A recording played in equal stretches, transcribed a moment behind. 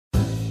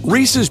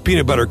Reese's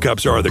peanut butter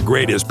cups are the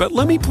greatest, but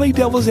let me play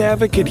devil's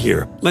advocate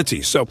here. Let's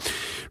see. So,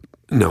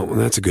 no,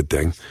 that's a good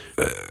thing.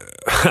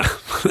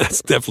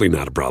 That's definitely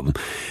not a problem.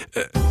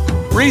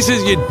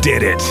 Reese's, you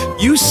did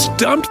it. You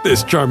stumped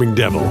this charming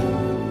devil.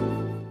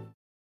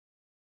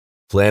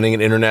 Planning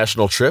an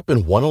international trip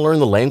and want to learn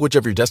the language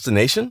of your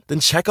destination? Then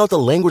check out the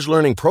language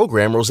learning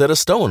program Rosetta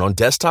Stone on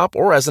desktop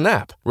or as an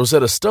app.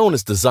 Rosetta Stone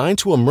is designed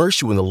to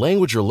immerse you in the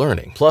language you're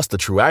learning. Plus, the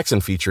True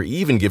Accent feature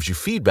even gives you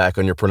feedback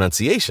on your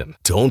pronunciation.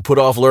 Don't put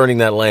off learning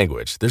that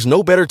language. There's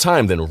no better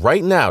time than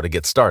right now to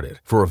get started.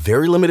 For a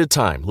very limited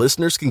time,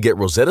 listeners can get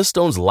Rosetta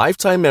Stone's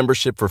lifetime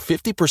membership for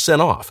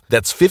 50% off.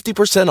 That's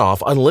 50%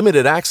 off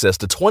unlimited access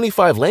to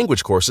 25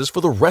 language courses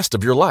for the rest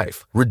of your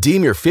life.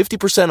 Redeem your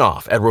 50%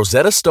 off at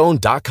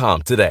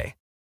rosettastone.com today.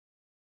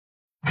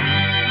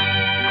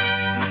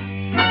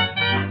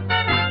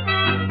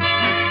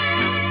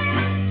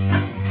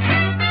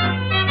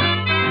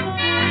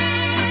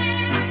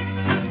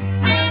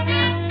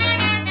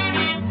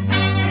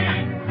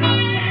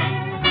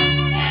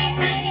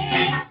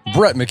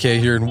 Brett McKay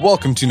here, and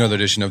welcome to another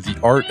edition of the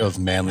Art of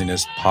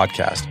Manliness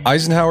podcast.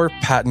 Eisenhower,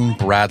 Patton,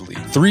 Bradley,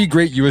 three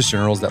great U.S.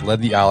 generals that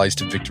led the Allies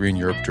to victory in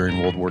Europe during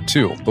World War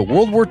II. But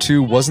World War II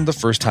wasn't the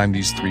first time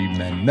these three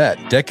men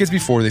met. Decades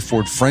before, they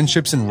forged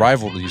friendships and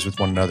rivalries with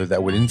one another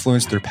that would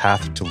influence their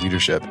path to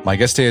leadership. My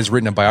guest today has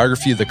written a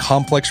biography of the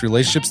complex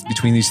relationships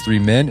between these three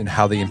men and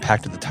how they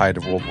impacted the tide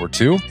of World War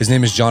II. His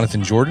name is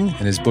Jonathan Jordan,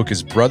 and his book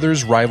is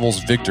Brothers,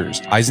 Rivals,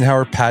 Victors: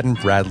 Eisenhower, Patton,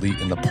 Bradley,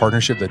 and the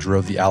Partnership that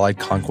Drove the Allied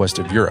Conquest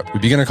of Europe. We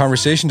begin a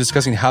conversation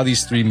discussing how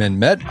these three men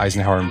met: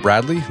 Eisenhower and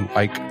Bradley, who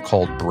Ike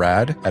called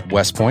Brad at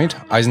West Point;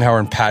 Eisenhower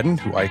and Patton,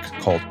 who Ike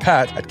called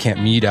Pat at Camp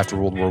Meade after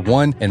World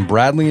War I; and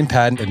Bradley and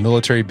Patton at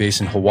military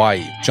base in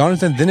Hawaii.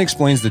 Jonathan then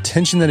explains the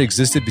tension that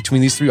existed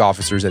between these three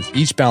officers as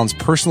each balanced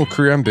personal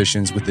career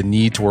ambitions with the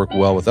need to work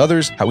well with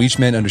others, how each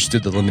man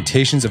understood the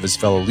limitations of his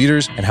fellow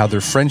leaders, and how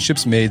their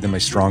friendships made them a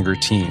stronger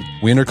team.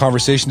 We enter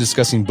conversation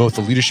discussing both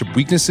the leadership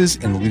weaknesses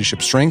and the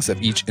leadership strengths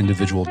of each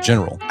individual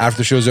general. After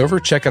the show's over,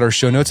 check out our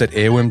show notes at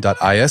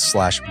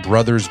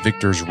aom.is/brothers,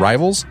 victors,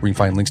 rivals, where you can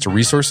find links to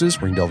resources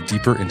where you can delve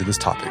deeper into this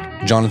topic.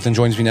 Jonathan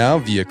joins me now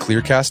via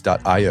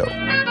clearcast.io.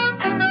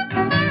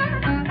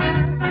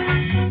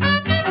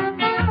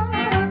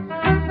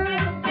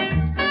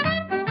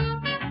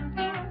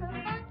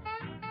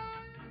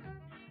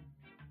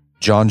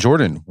 John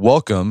Jordan,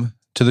 welcome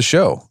to the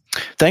show.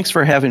 Thanks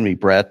for having me,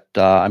 Brett.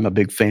 I'm a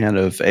big fan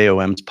of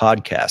AOM's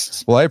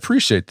podcasts. Well, I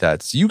appreciate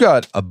that. So you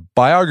got a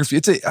biography.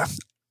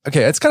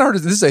 Okay, it's kind of hard.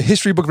 This is a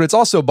history book, but it's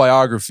also a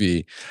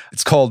biography.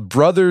 It's called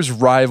Brothers,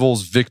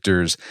 Rivals,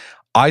 Victors: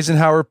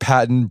 Eisenhower,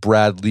 Patton,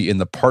 Bradley,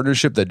 and the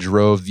Partnership that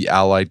Drove the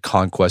Allied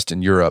Conquest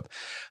in Europe.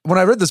 When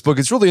I read this book,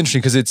 it's really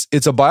interesting because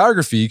it's a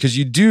biography, because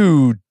you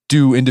do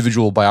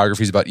individual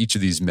biographies about each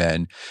of these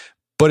men.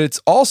 But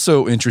it's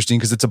also interesting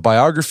because it's a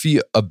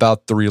biography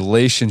about the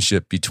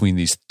relationship between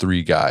these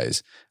three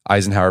guys,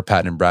 Eisenhower,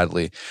 Patton, and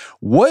Bradley.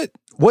 What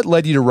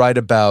led you to write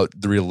about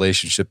the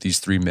relationship these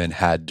three men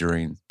had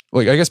during,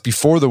 I guess,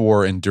 before the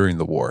war and during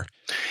the war?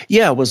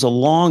 Yeah, it was a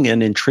long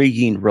and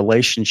intriguing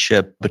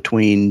relationship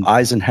between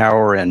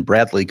Eisenhower and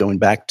Bradley going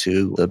back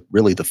to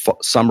the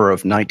summer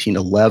of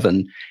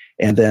 1911,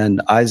 and then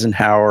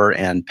Eisenhower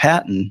and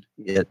Patton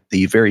at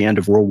the very end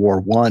of World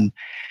War I.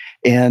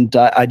 And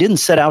I didn't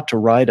set out to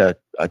write a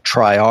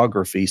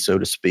triography, so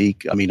to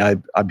speak. I mean, I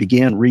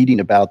began reading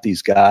about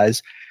these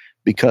guys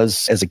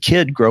because as a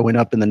kid growing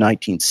up in the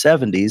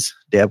 1970s,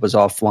 Dad was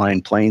off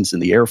flying planes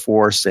in the Air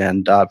Force,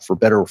 and for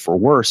better or for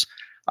worse,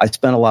 I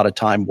spent a lot of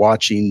time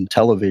watching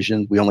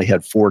television. We only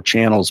had 4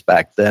 channels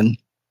back then.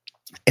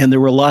 And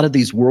there were a lot of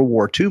these World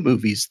War II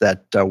movies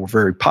that were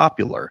very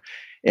popular.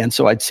 And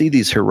so I'd see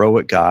these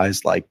heroic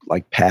guys like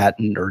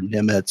Patton or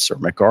Nimitz or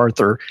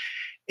MacArthur.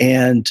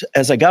 And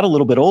as I got a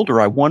little bit older,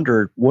 I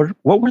wondered, what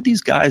were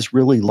these guys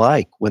really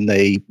like when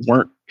they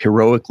weren't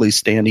heroically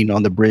standing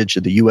on the bridge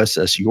of the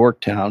USS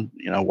Yorktown,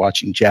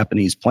 watching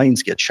Japanese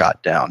planes get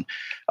shot down?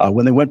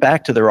 When they went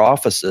back to their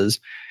offices,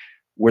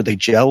 were they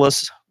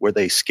jealous? Were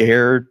they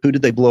scared? Who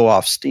did they blow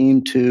off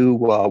steam to?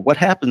 What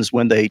happens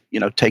when they,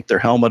 take their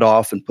helmet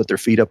off and put their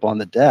feet up on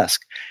the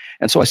desk?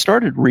 And so I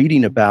started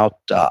reading about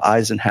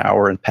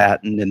Eisenhower and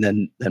Patton and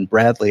then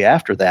Bradley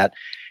after that,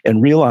 and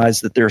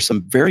realized that there are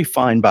some very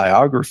fine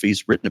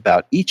biographies written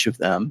about each of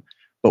them.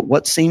 But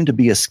what seemed to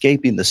be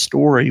escaping the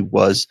story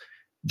was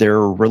their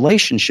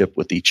relationship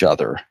with each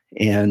other.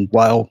 And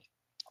while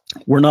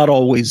we're not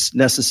always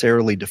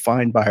necessarily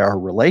defined by our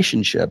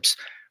relationships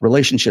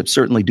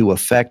certainly do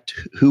affect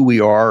who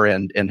we are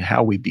and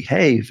how we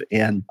behave.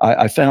 And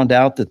I found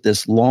out that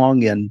this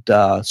long and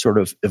sort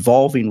of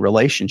evolving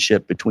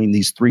relationship between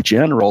these three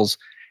generals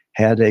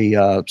had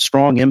a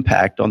strong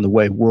impact on the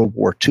way World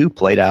War II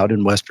played out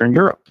in Western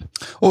Europe.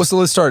 Well, so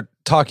let's start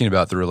talking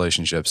about the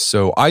relationships.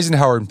 So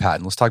Eisenhower and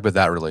Patton, let's talk about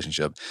that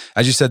relationship.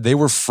 As you said, they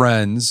were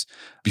friends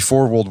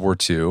before World War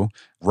II,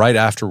 right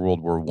after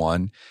World War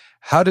I.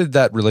 How did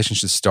that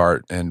relationship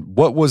start, and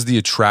what was the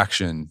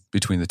attraction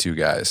between the two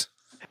guys?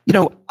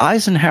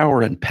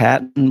 Eisenhower and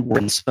Patton were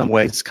in some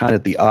ways kind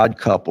of the odd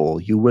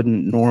couple. You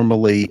wouldn't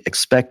normally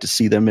expect to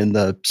see them in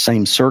the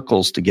same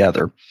circles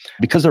together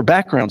because their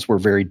backgrounds were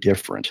very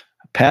different.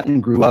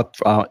 Patton grew up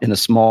in a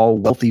small,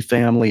 wealthy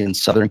family in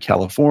Southern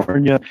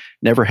California,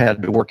 never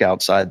had to work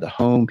outside the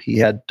home. He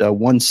had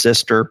one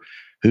sister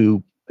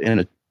who, in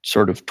a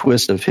sort of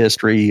twist of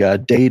history,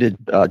 dated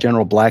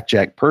General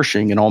Blackjack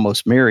Pershing and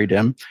almost married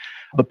him.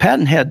 But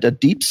Patton had a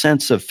deep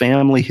sense of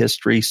family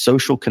history,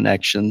 social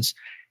connections,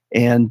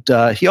 and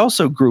he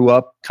also grew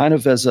up kind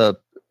of as an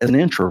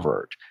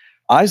introvert.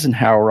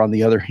 Eisenhower, on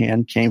the other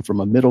hand, came from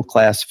a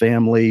middle-class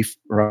family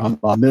from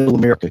Middle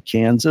America,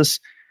 Kansas.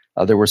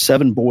 There were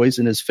 7 boys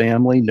in his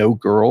family, no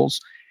girls.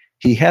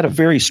 He had a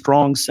very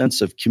strong sense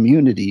of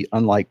community,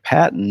 unlike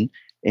Patton.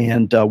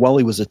 And while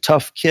he was a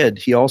tough kid,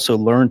 he also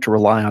learned to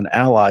rely on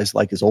allies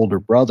like his older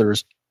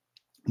brothers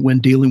when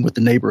dealing with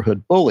the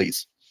neighborhood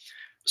bullies.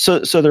 So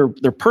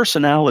their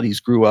personalities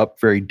grew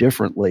up very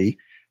differently.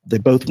 They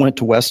both went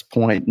to West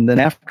Point, and then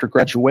after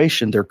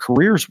graduation, their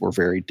careers were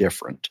very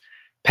different.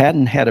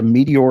 Patton had a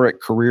meteoric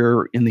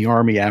career in the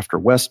Army after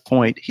West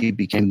Point. He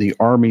became the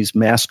Army's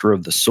master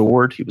of the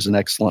sword. He was an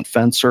excellent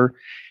fencer.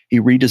 He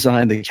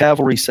redesigned the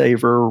cavalry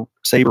saber.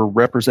 Saber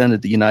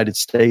represented the United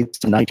States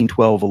in the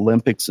 1912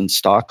 Olympics in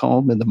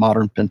Stockholm in the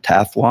modern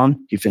pentathlon.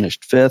 He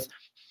finished 5th.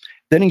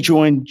 Then he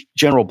joined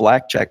General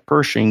Blackjack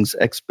Pershing's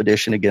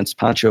expedition against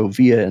Pancho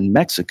Villa in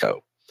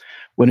Mexico.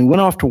 When he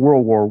went off to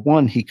World War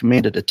I, he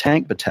commanded a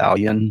tank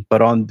battalion,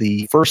 but on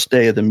the first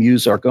day of the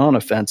Meuse-Argonne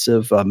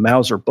offensive, a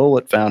Mauser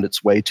bullet found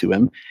its way to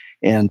him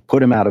and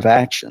put him out of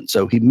action.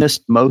 So he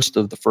missed most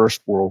of the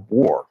First World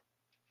War.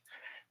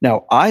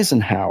 Now,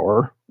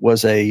 Eisenhower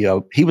was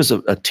a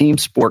team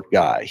sport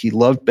guy. He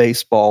loved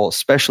baseball,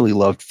 especially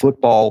loved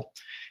football.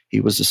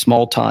 He was a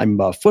small-time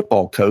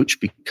football coach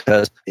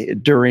because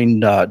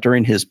during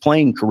his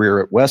playing career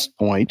at West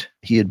Point,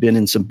 he had been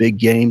in some big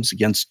games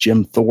against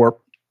Jim Thorpe,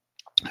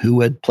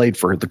 who had played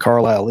for the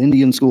Carlisle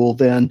Indian School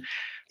then.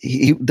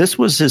 This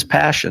was his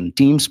passion,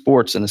 team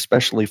sports and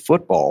especially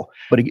football.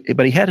 But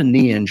he had a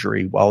knee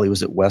injury while he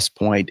was at West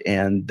Point,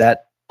 and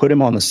that put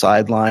him on the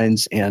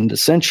sidelines and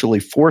essentially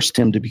forced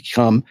him to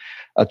become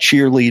a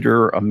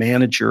cheerleader, a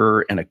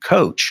manager, and a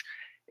coach.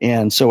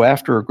 And so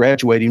after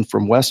graduating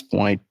from West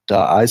Point,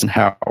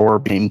 Eisenhower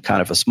became kind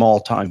of a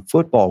small-time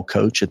football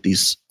coach at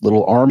these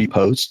little Army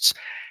posts,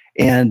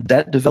 and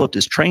that developed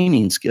his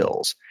training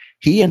skills.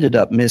 He ended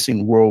up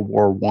missing World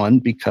War I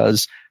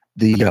because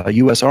the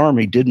U.S.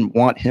 Army didn't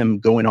want him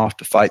going off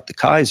to fight the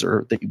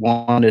Kaiser. They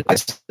wanted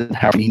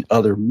having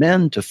other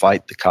men to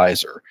fight the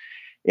Kaiser.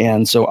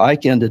 And so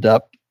Ike ended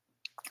up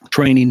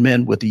training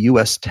men with the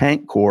U.S.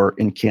 Tank Corps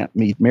in Camp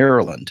Meade,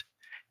 Maryland.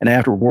 And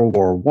after World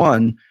War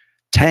I,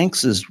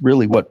 tanks is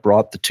really what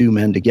brought the two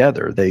men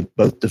together. They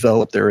both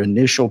developed their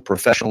initial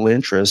professional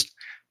interest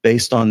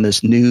based on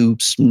this new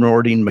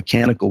snorting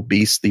mechanical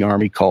beast the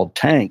Army called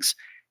tanks.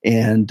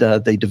 And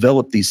they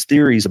developed these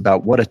theories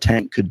about what a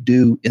tank could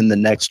do in the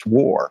next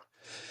war.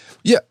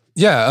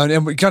 Yeah,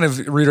 and we kind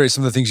of reiterate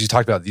some of the things you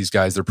talked about, these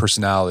guys, their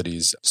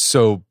personalities.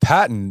 So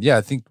Patton,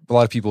 I think a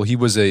lot of people, he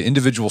was an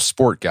individual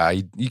sport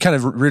guy. You kind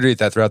of reiterate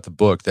that throughout the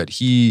book, that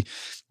he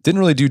didn't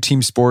really do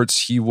team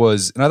sports. He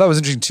was, and I thought it was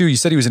interesting too, you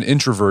said he was an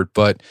introvert,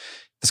 but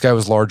this guy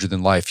was larger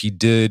than life. He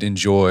did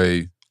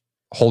enjoy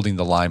holding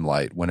the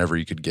limelight whenever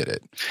he could get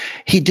it.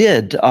 He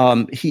did.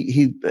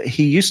 He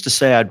used to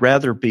say, "I'd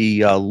rather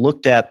be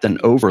looked at than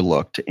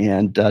overlooked."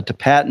 And to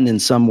Patton, in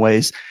some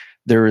ways,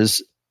 there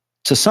is,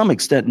 to some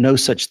extent, no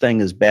such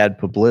thing as bad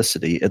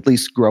publicity, at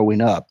least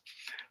growing up.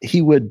 He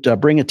would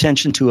bring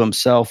attention to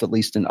himself, at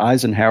least in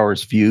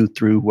Eisenhower's view,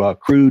 through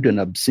crude and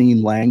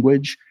obscene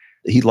language.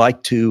 He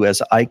liked to, as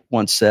Ike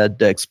once said,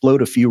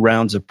 explode a few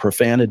rounds of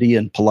profanity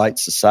in polite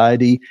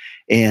society.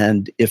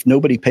 And if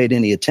nobody paid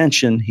any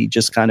attention, he'd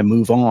just kind of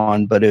move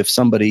on. But if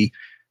somebody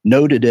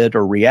noted it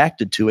or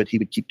reacted to it, he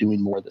would keep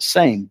doing more of the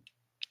same.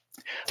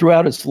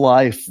 Throughout his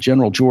life,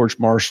 General George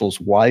Marshall's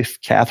wife,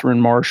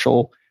 Catherine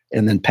Marshall,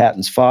 and then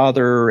Patton's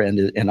father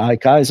and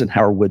Ike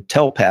Eisenhower would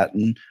tell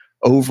Patton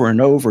over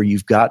and over,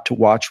 you've got to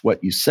watch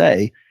what you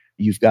say.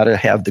 You've got to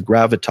have the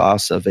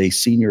gravitas of a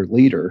senior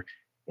leader.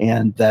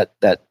 And that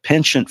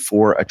penchant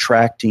for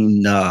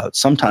attracting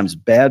sometimes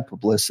bad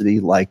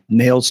publicity, like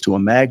nails to a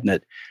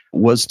magnet,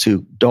 was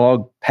to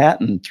dog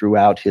Patton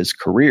throughout his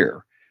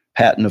career.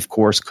 Patton, of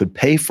course, could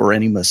pay for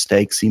any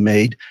mistakes he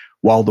made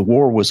while the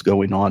war was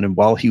going on and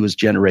while he was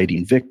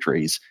generating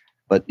victories.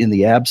 But in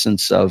the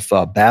absence of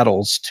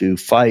battles to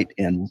fight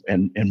and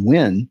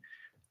win,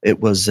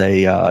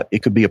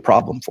 it could be a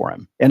problem for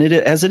him, and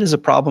as it is a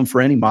problem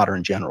for any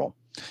modern general.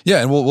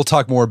 Yeah, and we'll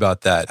talk more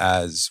about that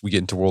as we get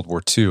into World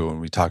War II and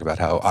we talk about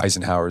how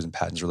Eisenhower's and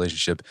Patton's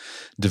relationship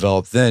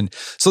developed then.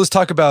 So let's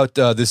talk about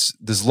this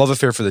love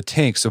affair for the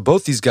tank. So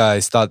both these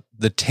guys thought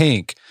the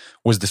tank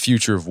was the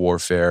future of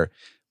warfare,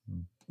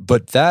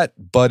 but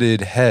that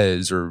butted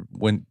heads or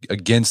went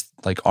against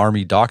like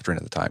Army doctrine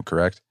at the time,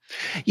 correct?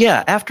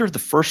 Yeah, after the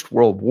First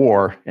World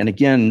War, and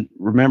again,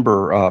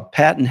 remember,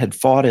 Patton had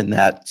fought in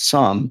that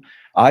some,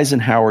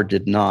 Eisenhower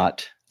did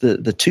not.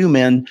 the two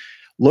men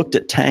looked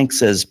at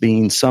tanks as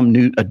being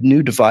a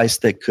new device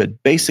that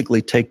could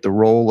basically take the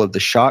role of the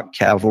shock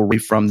cavalry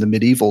from the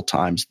medieval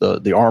times,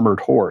 the armored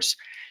horse.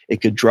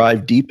 It could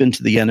drive deep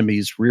into the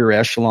enemy's rear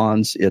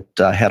echelons. It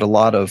had a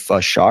lot of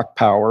shock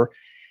power.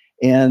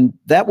 And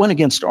that went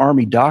against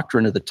Army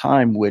doctrine at the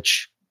time,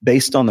 which,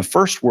 based on the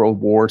First World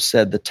War,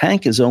 said the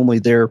tank is only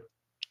there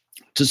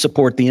to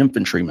support the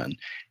infantrymen.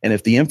 And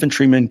if the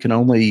infantrymen can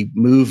only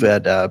move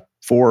at a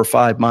 4 or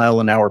 5 mile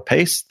an hour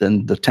pace,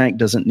 then the tank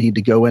doesn't need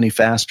to go any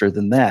faster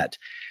than that.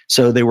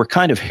 So they were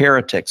kind of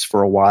heretics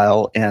for a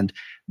while. And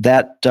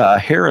that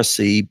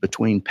heresy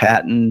between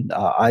Patton,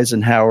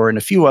 Eisenhower, and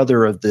a few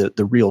other of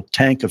the real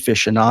tank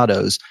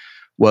aficionados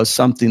was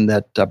something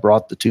that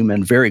brought the two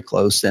men very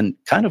close and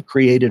kind of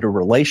created a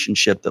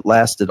relationship that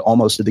lasted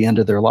almost to the end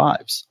of their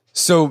lives.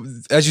 So,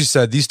 as you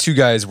said, these two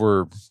guys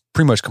were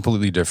pretty much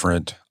completely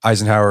different.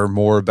 Eisenhower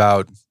more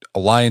about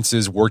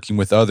alliances, working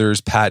with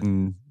others.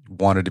 Patton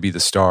wanted to be the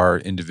star,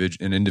 an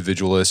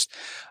individualist.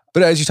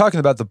 But as you're talking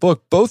about the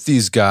book, both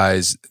these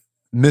guys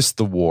missed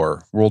the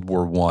war, World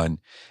War I.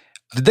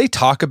 Did they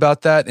talk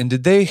about that? And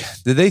did they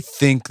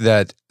think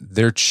that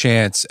their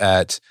chance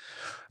at,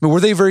 were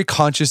they very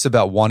conscious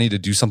about wanting to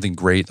do something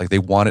great? Like they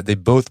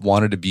both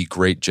wanted to be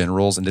great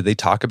generals. And did they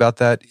talk about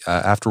that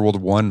after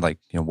World War I? Like,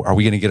 are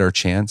we going to get our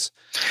chance?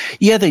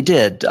 Yeah, they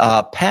did.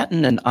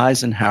 Patton and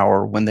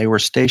Eisenhower, when they were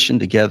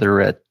stationed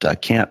together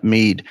at Camp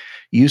Meade,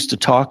 used to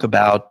talk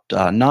about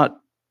not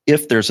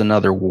if there's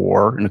another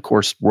war. And of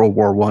course, World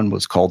War I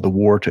was called the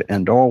war to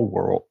end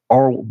all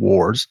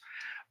wars.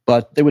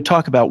 But they would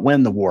talk about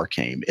when the war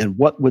came and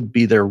what would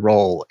be their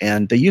role.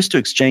 And they used to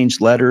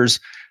exchange letters.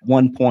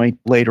 One point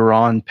later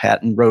on,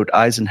 Patton wrote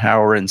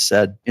Eisenhower and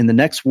said, in the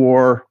next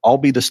war, I'll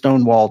be the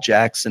Stonewall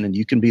Jackson and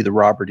you can be the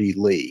Robert E.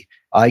 Lee.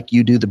 Ike,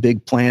 you do the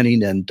big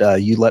planning and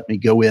you let me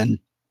go in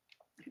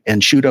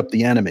and shoot up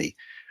the enemy.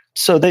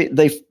 So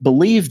they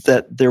believed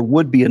that there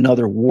would be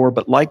another war,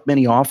 but like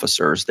many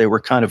officers, they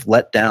were kind of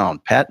let down.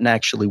 Patton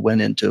actually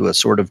went into a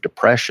sort of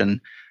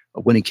depression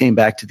when he came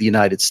back to the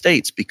United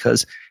States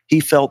because he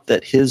felt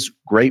that his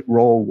great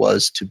role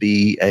was to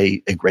be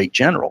a great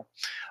general.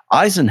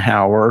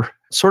 Eisenhower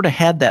sort of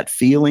had that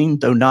feeling,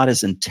 though not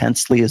as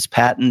intensely as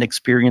Patton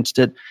experienced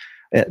it,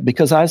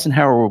 because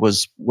Eisenhower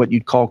was what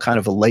you'd call kind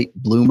of a late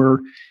bloomer.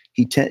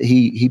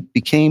 He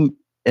became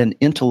an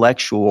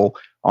intellectual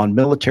on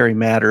military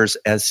matters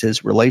as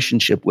his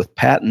relationship with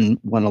Patton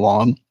went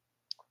along.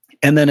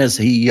 And then as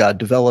he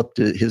developed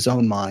his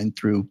own mind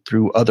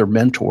through other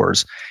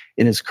mentors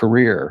in his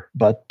career.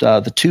 But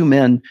the two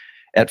men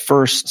at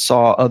first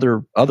saw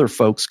other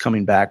folks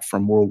coming back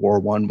from World War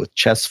I with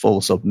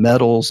chestfuls of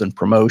medals and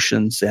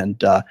promotions.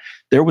 And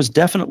there was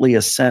definitely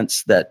a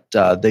sense that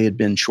they had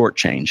been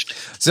shortchanged.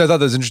 So I thought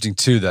that was interesting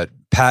too, that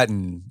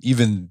Patton,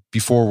 even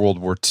before World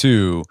War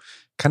II,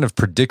 kind of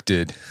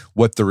predicted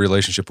what the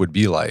relationship would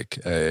be like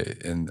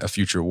in a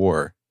future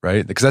war.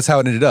 Right? Because that's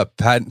how it ended up.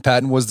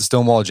 Patton was the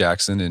Stonewall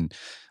Jackson and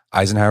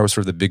Eisenhower was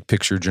sort of the big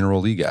picture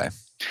General Lee guy.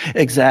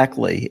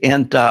 Exactly.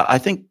 And I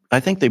think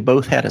they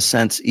both had a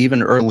sense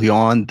even early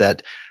on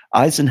that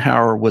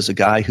Eisenhower was a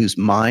guy whose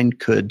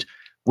mind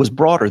was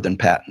broader than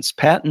Patton's.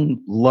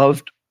 Patton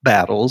loved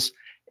battles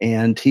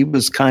and he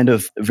was kind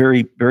of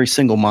very, very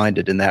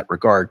single-minded in that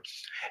regard.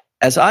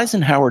 As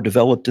Eisenhower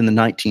developed in the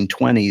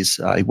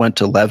 1920s, he went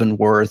to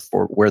Leavenworth,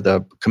 where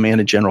the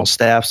Command and General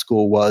Staff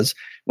School was,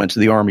 went to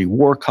the Army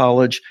War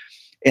College,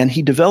 and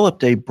he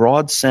developed a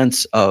broad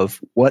sense of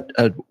what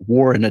a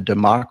war in a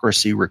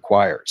democracy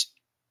requires.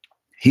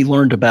 He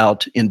learned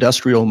about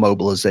industrial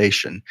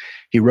mobilization.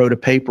 He wrote a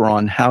paper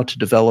on how to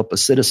develop a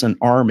citizen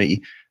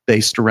army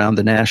based around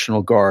the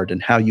National Guard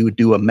and how you would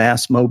do a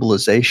mass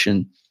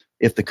mobilization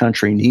if the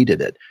country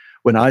needed it.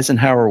 When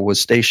Eisenhower was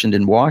stationed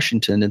in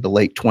Washington in the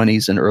late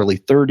 20s and early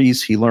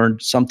 30s, he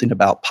learned something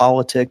about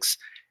politics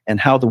and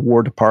how the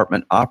War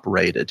Department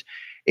operated.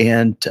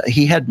 And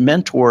he had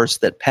mentors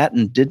that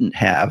Patton didn't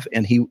have,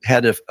 and he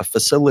had a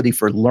facility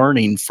for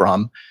learning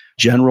from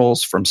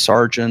generals, from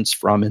sergeants,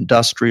 from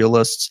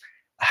industrialists,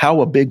 how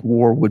a big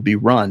war would be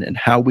run and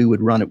how we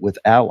would run it with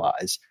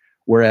allies.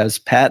 Whereas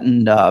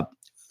Patton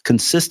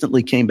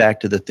consistently came back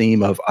to the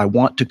theme of, I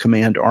want to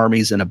command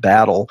armies in a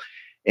battle.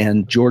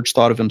 And George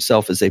thought of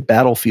himself as a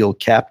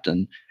battlefield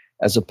captain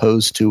as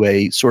opposed to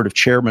a sort of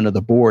chairman of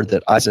the board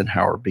that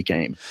Eisenhower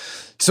became.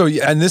 So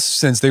in this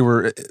sense, they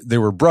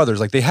were brothers.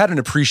 Like they had an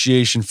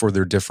appreciation for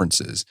their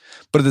differences.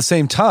 But at the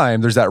same time,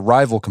 there's that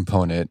rival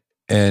component.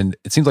 And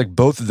it seems like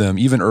both of them,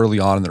 even early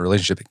on in the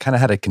relationship, kind of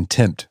had a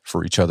contempt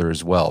for each other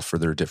as well for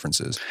their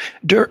differences.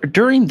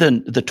 During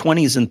the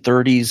 20s and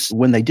 30s,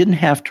 when they didn't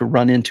have to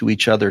run into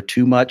each other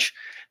too much,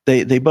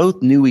 they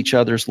both knew each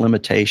other's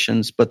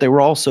limitations, but they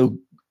were also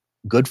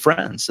good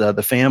friends.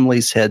 The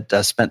families had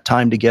spent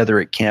time together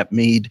at Camp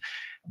Meade.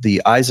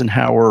 The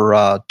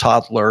Eisenhower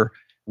toddler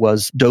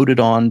was doted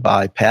on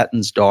by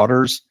Patton's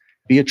daughters.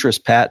 Beatrice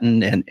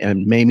Patton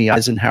and Mamie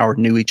Eisenhower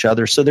knew each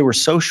other, so they were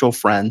social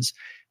friends.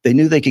 They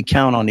knew they could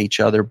count on each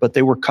other, but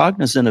they were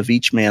cognizant of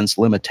each man's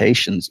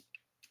limitations.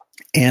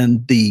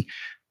 And the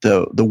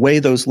the way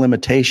those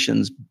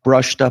limitations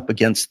brushed up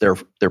against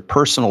their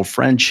personal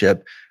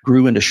friendship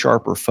grew into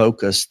sharper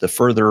focus the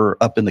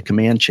further up in the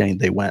command chain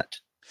they went.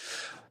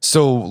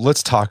 So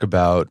let's talk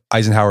about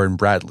Eisenhower and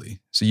Bradley.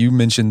 So you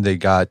mentioned they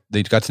got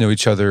to know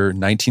each other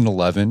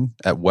 1911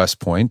 at West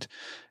Point.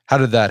 How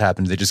did that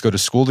happen? Did they just go to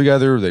school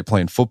together? Were they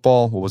playing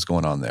football? What was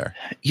going on there?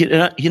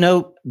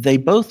 They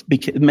both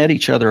met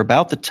each other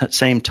about the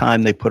same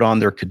time they put on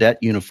their cadet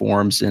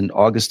uniforms in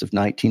August of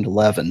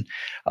 1911.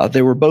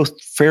 They were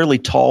both fairly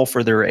tall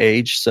for their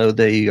age, so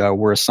they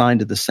were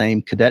assigned to the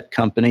same cadet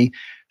company.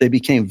 They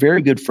became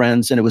very good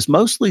friends, and it was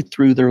mostly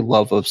through their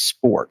love of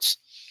sports.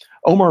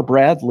 Omar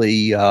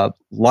Bradley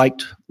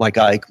liked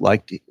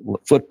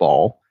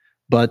football,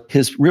 but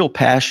his real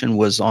passion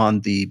was on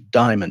the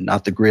diamond,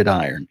 not the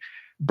gridiron.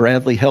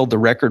 Bradley held the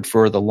record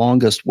for the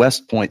longest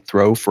West Point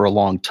throw for a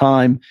long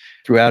time.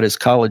 Throughout his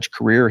college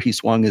career, he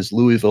swung his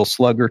Louisville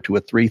Slugger to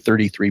a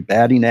 .333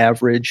 batting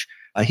average.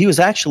 He was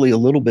actually a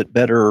little bit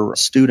better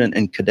student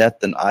and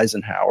cadet than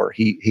Eisenhower.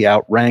 He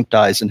outranked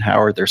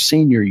Eisenhower their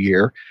senior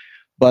year,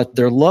 but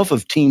their love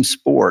of team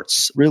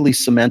sports really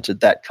cemented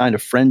that kind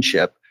of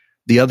friendship.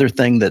 The other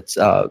thing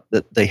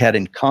that they had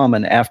in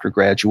common after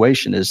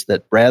graduation is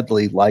that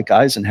Bradley, like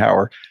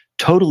Eisenhower,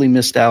 totally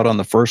missed out on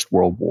the First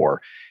World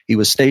War. He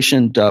was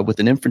stationed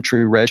with an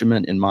infantry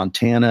regiment in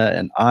Montana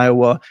and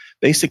Iowa,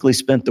 basically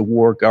spent the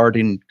war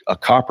guarding a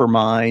copper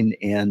mine,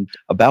 and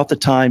about the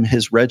time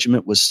his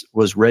regiment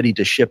was ready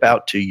to ship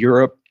out to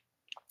Europe,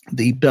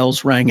 the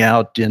bells rang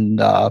out in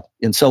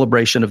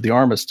celebration of the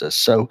armistice.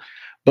 So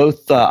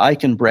both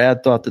Ike and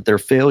Brad thought that their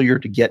failure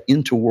to get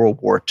into World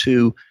War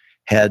II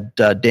had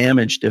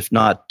damaged, if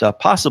not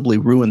possibly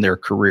ruined their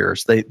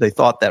careers. They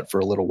thought that for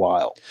a little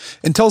while.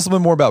 And tell us a little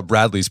bit more about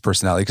Bradley's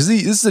personality, because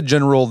this is a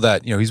general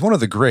that, he's one of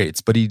the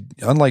greats, but he,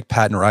 unlike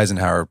Patton or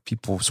Eisenhower,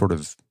 people sort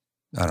of,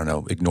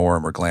 ignore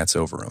him or glance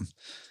over him.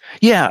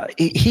 Yeah,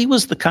 he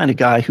was the kind of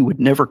guy who would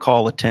never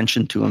call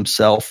attention to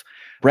himself.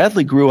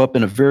 Bradley grew up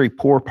in a very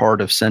poor part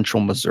of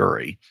central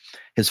Missouri.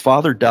 His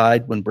father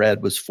died when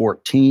Brad was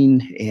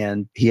 14,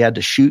 and he had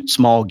to shoot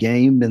small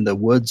game in the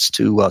woods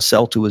to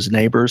sell to his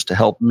neighbors to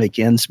help make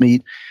ends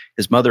meet.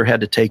 His mother had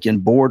to take in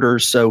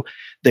boarders, so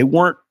they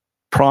weren't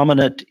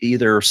prominent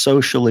either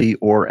socially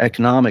or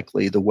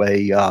economically the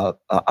way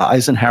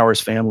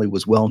Eisenhower's family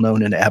was well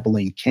known in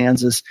Abilene,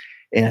 Kansas,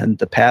 and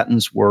the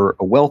Pattons were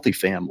a wealthy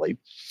family.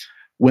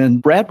 When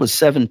Brad was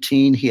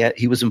 17,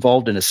 he was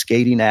involved in a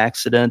skating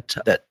accident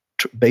that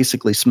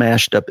basically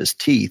smashed up his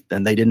teeth,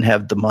 and they didn't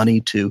have the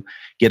money to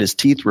get his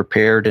teeth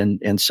repaired.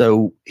 And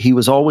so he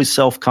was always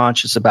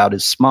self-conscious about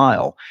his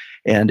smile.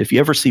 And if you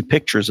ever see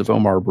pictures of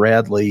Omar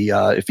Bradley,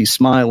 if he's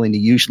smiling, he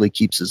usually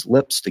keeps his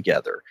lips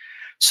together.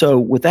 So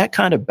with that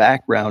kind of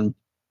background,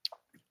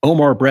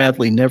 Omar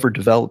Bradley never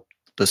developed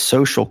the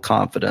social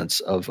confidence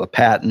of a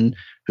Patton,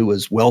 who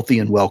was wealthy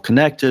and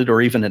well-connected,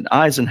 or even an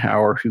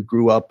Eisenhower who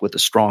grew up with a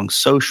strong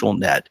social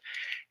net.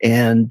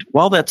 And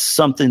while that's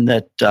something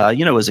that,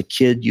 as a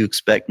kid, you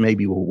expect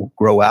maybe will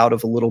grow out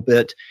of a little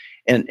bit,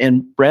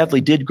 and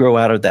Bradley did grow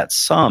out of that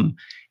some,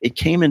 it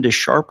came into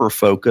sharper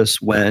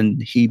focus when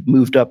he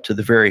moved up to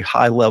the very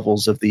high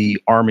levels of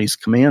the Army's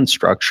command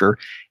structure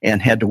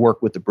and had to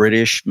work with the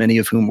British, many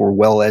of whom were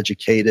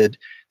well-educated.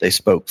 They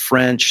spoke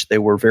French. They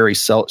were very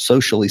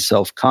socially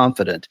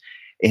self-confident.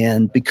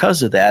 And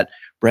because of that,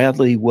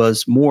 Bradley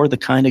was more the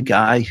kind of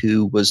guy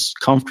who was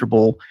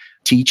comfortable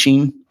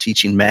teaching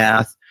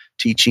math,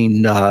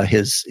 teaching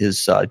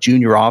his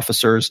junior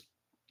officers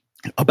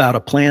about a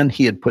plan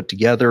he had put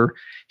together.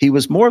 He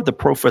was more of the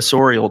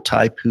professorial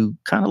type who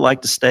kind of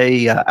liked to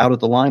stay out of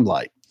the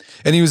limelight.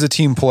 And he was a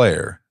team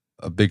player,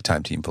 a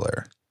big-time team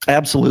player.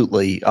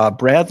 Absolutely.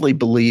 Bradley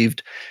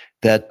believed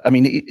that,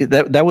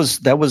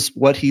 that was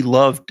what he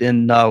loved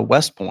in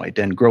West Point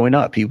and growing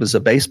up. He was a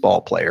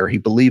baseball player. He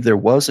believed there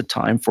was a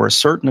time for a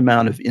certain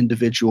amount of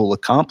individual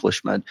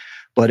accomplishment,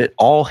 but it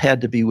all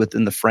had to be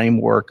within the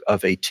framework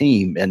of a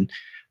team. And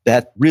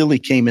that really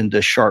came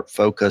into sharp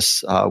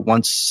focus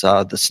once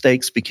the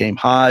stakes became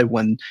high,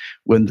 when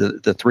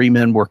the three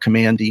men were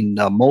commanding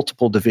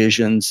multiple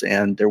divisions,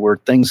 and there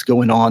were things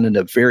going on in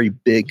a very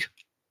big,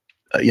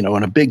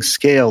 on a big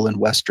scale in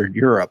Western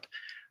Europe.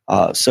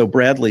 So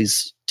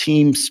Bradley's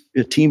team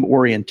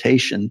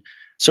orientation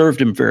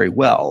served him very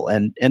well,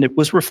 and it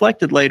was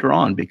reflected later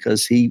on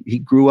because he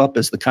grew up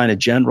as the kind of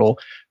general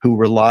who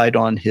relied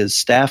on his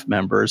staff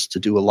members to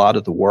do a lot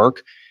of the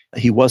work.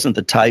 He wasn't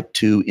the type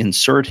to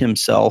insert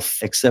himself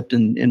except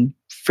in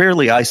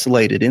fairly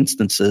isolated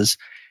instances.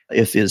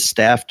 If his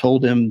staff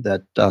told him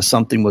that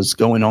something was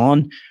going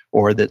on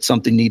or that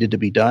something needed to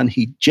be done,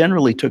 he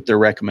generally took their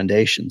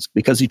recommendations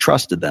because he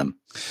trusted them.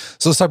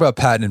 So let's talk about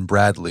Patton and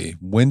Bradley.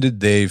 When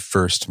did they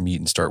first meet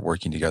and start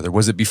working together?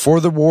 Was it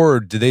before the war, or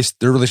did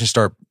their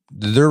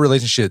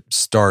relationship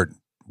start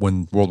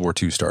when World War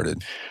II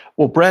started?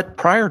 Well, Brett,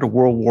 prior to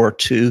World War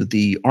II,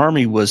 the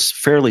Army was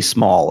fairly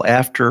small.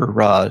 After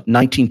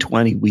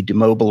 1920, we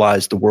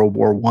demobilized the World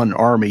War I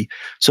Army.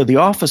 So the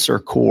officer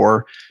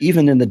corps,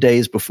 even in the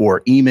days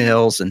before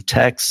emails and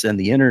texts and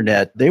the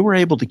internet, they were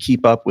able to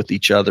keep up with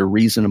each other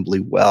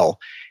reasonably well.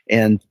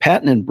 And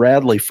Patton and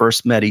Bradley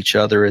first met each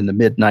other in the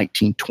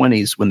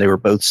mid-1920s when they were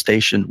both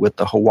stationed with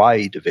the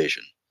Hawaii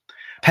Division.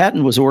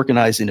 Patton was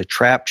organizing a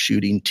trap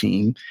shooting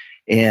team,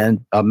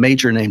 and a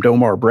major named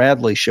Omar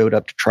Bradley showed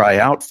up to try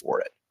out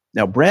for it.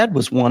 Now, Brad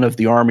was one of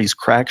the Army's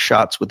crack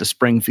shots with the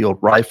Springfield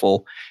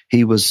rifle.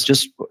 He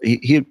was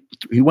he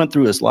went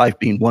through his life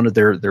being one of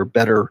their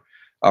better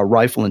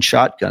rifle and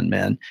shotgun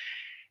men.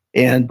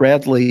 And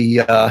Bradley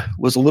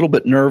was a little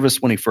bit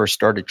nervous when he first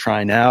started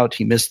trying out.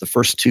 He missed the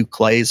first 2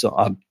 clays,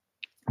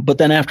 but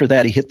then after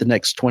that, he hit the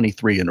next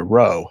 23 in a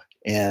row.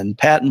 And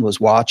Patton was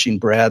watching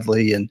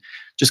Bradley and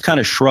just kind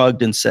of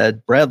shrugged and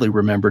said, Bradley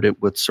remembered it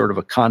with sort of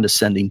a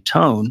condescending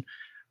tone.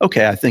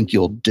 Okay, I think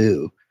you'll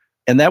do.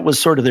 And that was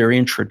sort of their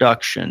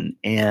introduction.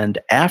 And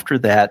after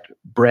that,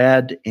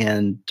 Brad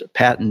and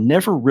Patton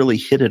never really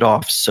hit it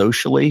off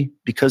socially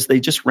because they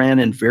just ran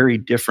in very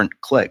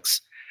different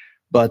cliques,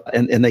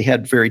 and they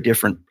had very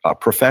different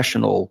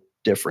professional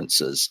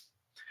differences.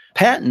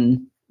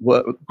 Patton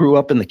grew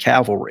up in the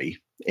cavalry,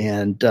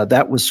 and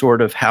that was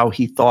sort of how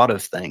he thought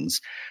of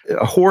things.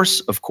 A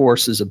horse, of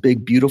course, is a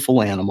big,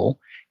 beautiful animal,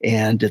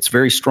 and it's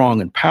very strong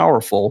and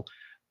powerful,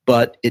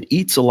 but it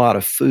eats a lot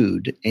of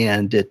food,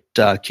 and it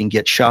can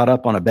get shot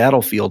up on a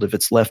battlefield if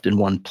it's left in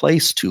one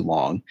place too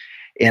long.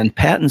 And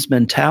Patton's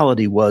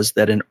mentality was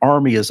that an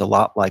army is a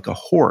lot like a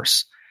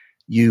horse.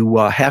 You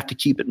have to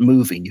keep it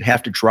moving. You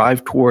have to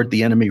drive toward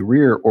the enemy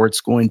rear, or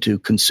it's going to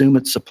consume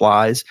its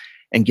supplies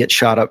and get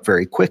shot up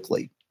very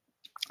quickly.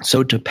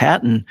 So to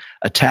Patton,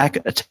 attack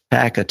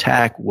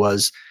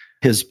was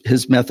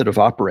his method of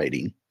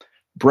operating.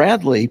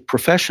 Bradley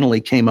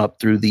professionally came up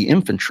through the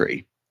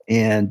infantry.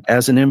 And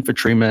as an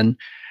infantryman,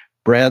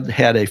 Brad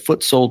had a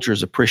foot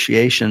soldier's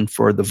appreciation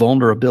for the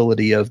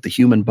vulnerability of the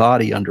human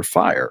body under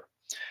fire.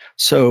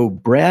 So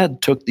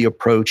Brad took the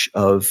approach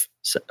of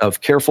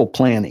careful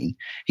planning.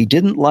 He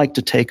didn't like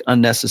to take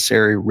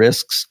unnecessary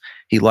risks.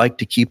 He liked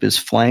to keep his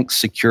flanks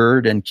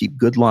secured and keep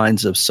good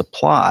lines of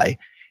supply.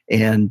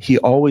 And he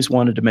always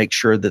wanted to make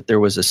sure that there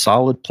was a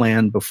solid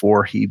plan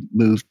before he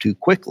moved too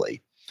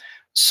quickly.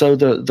 So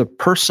the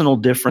personal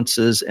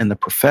differences and the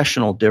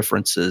professional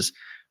differences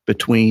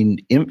between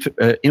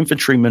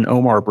infantryman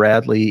Omar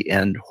Bradley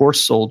and horse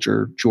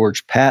soldier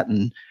George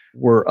Patton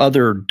were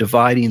other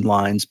dividing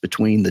lines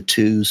between the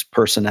two's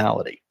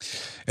personality.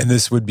 And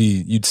this would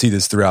be, you'd see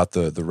this throughout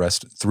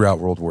throughout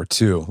World War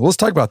II. Well, let's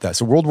talk about that.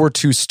 So World War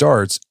II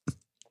starts.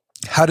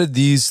 How did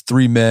these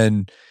 3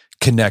 men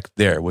connect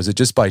there? Was it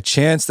just by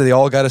chance that they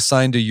all got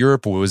assigned to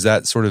Europe, or was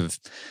that sort of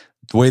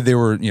the way they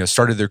were,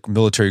 started their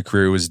military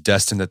career, was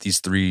destined that these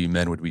 3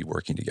 men would be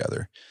working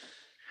together?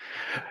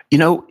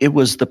 It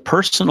was the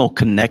personal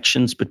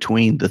connections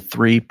between the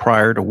 3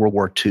 prior to World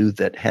War II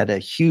that had a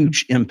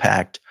huge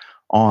impact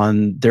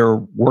on their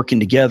working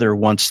together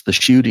once the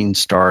shooting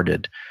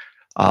started.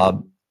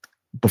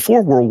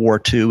 Before World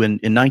War II, in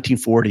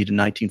 1940 to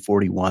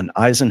 1941,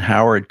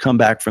 Eisenhower had come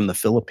back from the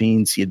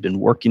Philippines. He had been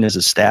working as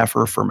a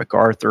staffer for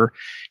MacArthur.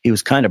 He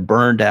was kind of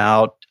burned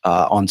out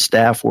on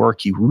staff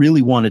work. He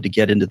really wanted to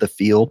get into the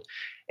field.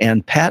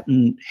 And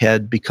Patton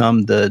had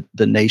become the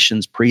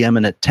nation's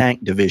preeminent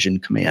tank division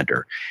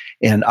commander.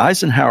 And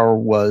Eisenhower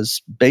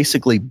was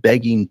basically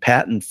begging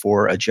Patton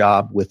for a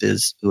job with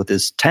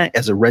his tank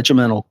as a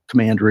regimental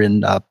commander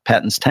in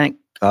Patton's tank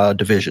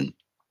division.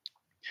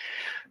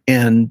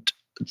 And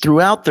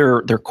throughout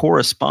their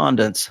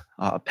correspondence,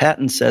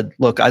 Patton said,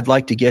 look, I'd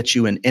like to get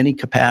you in any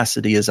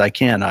capacity as I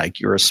can,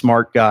 Ike. You're a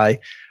smart guy.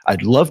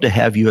 I'd love to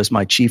have you as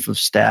my chief of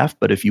staff,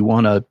 but if you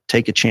want to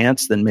take a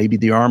chance, then maybe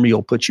the Army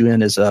will put you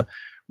in as a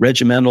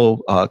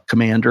regimental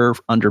commander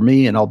under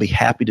me, and I'll be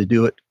happy to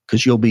do it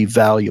because you'll be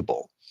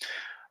valuable.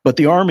 But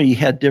the Army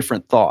had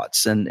different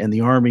thoughts, and the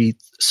Army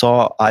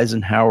saw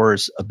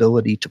Eisenhower's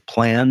ability to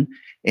plan,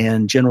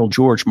 and General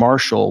George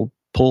Marshall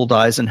pulled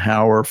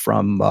Eisenhower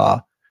from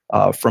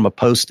a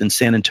post in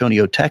San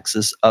Antonio,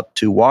 Texas, up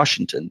to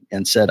Washington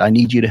and said, I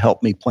need you to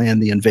help me plan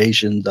the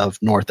invasion of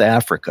North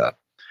Africa.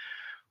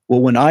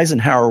 Well, when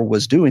Eisenhower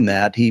was doing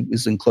that, he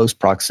was in close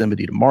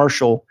proximity to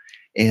Marshall.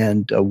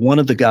 And one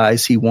of the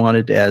guys he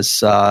wanted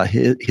as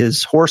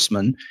his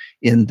horseman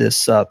in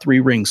this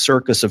 3-ring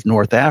circus of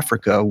North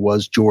Africa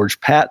was George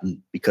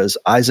Patton, because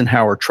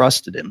Eisenhower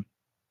trusted him.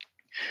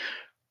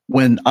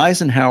 When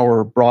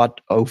Eisenhower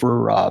brought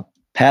over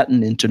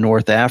Patton into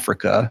North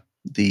Africa,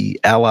 the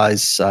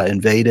Allies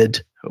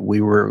invaded. We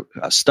were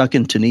stuck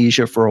in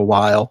Tunisia for a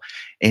while.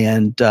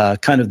 And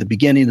kind of the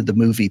beginning of the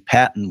movie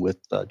Patton with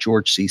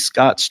George C.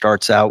 Scott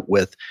starts out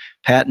with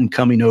Patton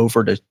coming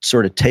over to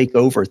sort of take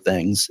over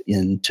things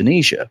in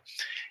Tunisia.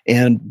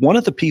 And one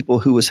of the people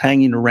who was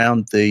hanging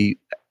around the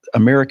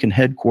American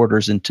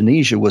headquarters in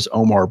Tunisia was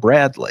Omar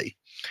Bradley.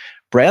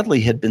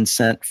 Bradley had been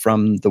sent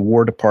from the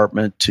War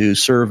Department to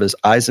serve as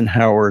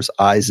Eisenhower's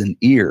eyes and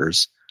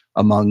ears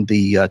among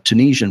the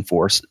Tunisian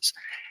forces.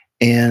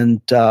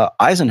 And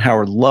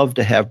Eisenhower loved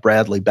to have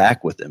Bradley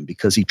back with him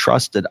because he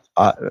trusted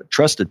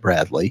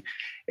Bradley.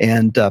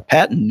 And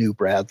Patton knew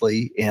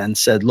Bradley and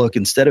said, look,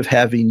 instead of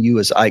having you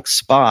as Ike's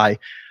spy,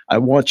 I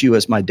want you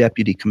as my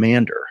deputy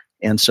commander.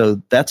 And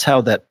so that's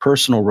how that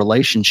personal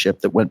relationship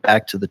that went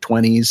back to the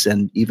 20s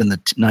and even the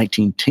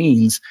 19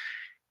 teens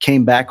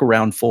came back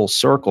around full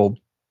circle,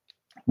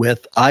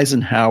 with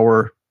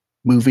Eisenhower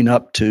moving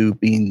up to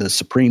being the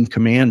supreme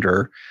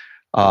commander,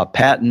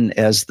 Patton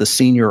as the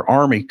senior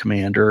Army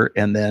commander,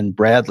 and then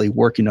Bradley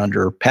working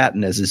under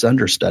Patton as his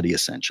understudy,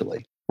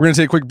 essentially. We're going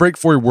to take a quick break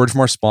for a word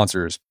from our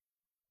sponsors.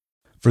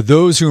 For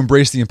those who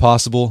embrace the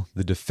impossible,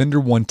 the Defender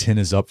 110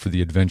 is up for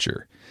the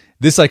adventure.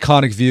 This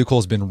iconic vehicle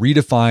has been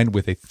redefined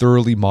with a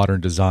thoroughly modern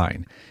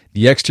design.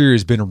 The exterior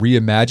has been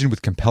reimagined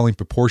with compelling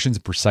proportions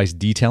and precise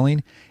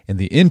detailing, and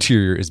the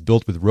interior is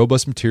built with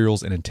robust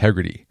materials and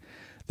integrity.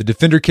 The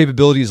Defender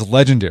capability is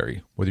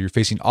legendary, whether you're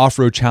facing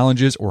off-road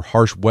challenges or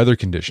harsh weather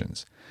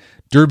conditions.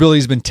 Durability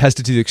has been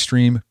tested to the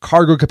extreme,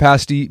 cargo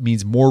capacity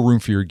means more room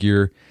for your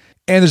gear,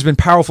 and there's been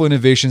powerful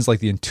innovations like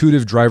the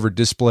intuitive driver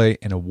display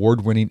and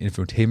award-winning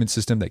infotainment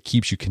system that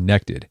keeps you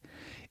connected.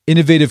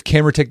 Innovative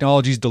camera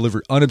technologies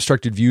deliver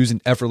unobstructed views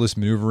and effortless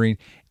maneuvering,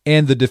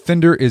 and the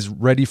Defender is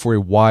ready for a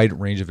wide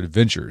range of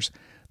adventures.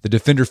 The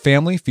Defender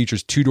family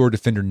features two-door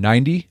Defender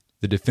 90,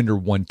 the Defender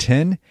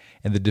 110,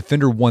 and the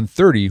Defender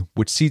 130,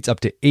 which seats up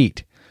to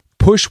 8.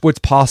 Push what's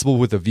possible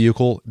with a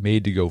vehicle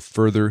made to go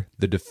further,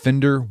 the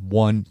Defender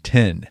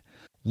 110.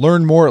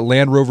 Learn more at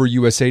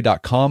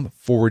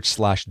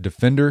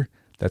LandRoverUSA.com/Defender.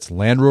 That's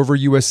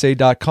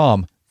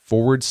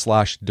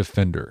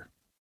LandRoverUSA.com/Defender.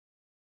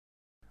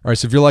 All right,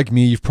 so if you're like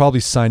me, you've probably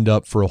signed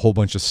up for a whole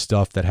bunch of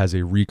stuff that has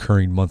a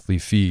recurring monthly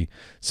fee.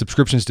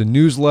 Subscriptions to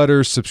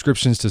newsletters,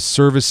 subscriptions to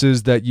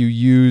services that you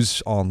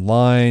use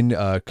online,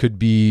 could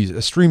be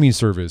a streaming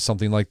service,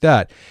 something like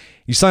that.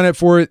 You sign up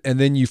for it and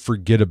then you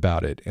forget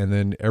about it. And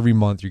then every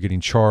month you're getting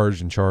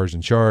charged and charged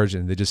and charged,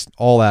 and they just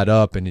all add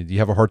up, and you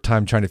have a hard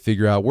time trying to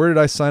figure out, where did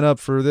I sign up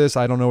for this?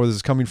 I don't know where this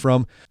is coming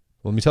from.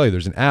 Well, let me tell you,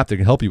 there's an app that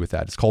can help you with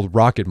that. It's called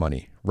Rocket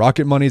Money.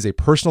 Rocket Money is a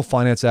personal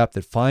finance app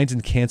that finds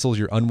and cancels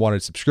your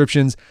unwanted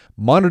subscriptions,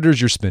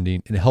 monitors your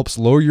spending, and helps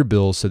lower your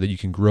bills so that you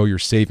can grow your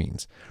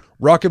savings.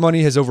 Rocket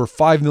Money has over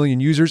 5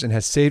 million users and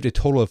has saved a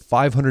total of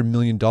 $500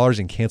 million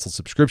in canceled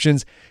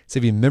subscriptions,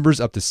 saving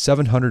members up to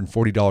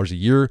 $740 a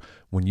year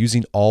when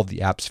using all of the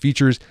app's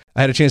features.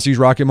 I had a chance to use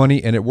Rocket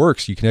Money, and it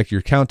works. You connect your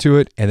account to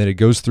it, and then it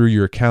goes through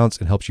your accounts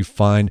and helps you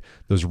find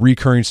those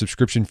recurring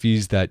subscription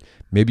fees that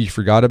maybe you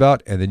forgot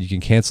about, and then you can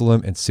cancel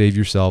them and save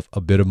yourself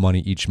a bit of money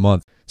each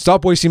month.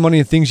 Stop wasting money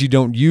on things you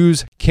don't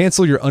use.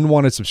 Cancel your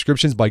unwanted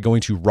subscriptions by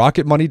going to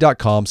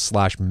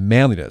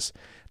rocketmoney.com/manliness.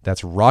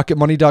 That's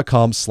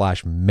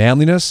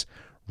rocketmoney.com/manliness,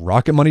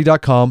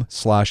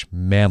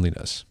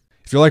 rocketmoney.com/manliness.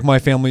 If you're like my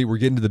family, we're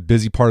getting to the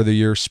busy part of the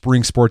year.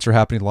 Spring sports are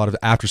happening, a lot of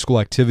after-school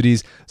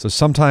activities. So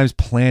sometimes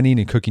planning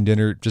and cooking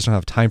dinner, just don't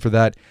have time for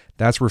that.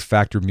 That's where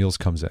Factor Meals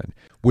comes in.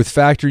 With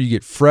Factor, you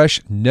get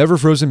fresh, never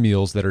frozen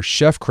meals that are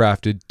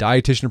chef-crafted,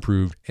 dietitian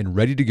approved, and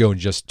ready to go in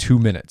just 2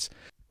 minutes.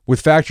 With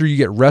Factor, you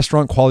get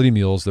restaurant quality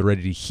meals that are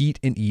ready to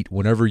heat and eat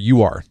whenever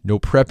you are. No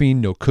prepping,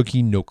 no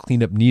cooking, no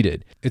cleanup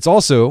needed. It's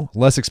also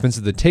less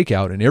expensive than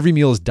takeout, and every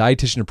meal is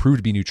dietitian approved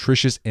to be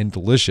nutritious and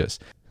delicious.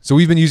 So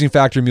we've been using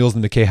Factor meals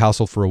in the McKay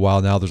household for a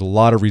while now. There's a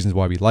lot of reasons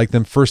why we like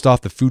them. First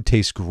off, the food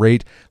tastes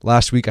great.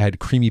 Last week I had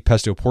creamy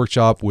pesto pork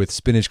chop with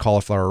spinach,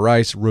 cauliflower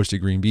rice,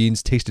 roasted green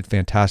beans. Tasted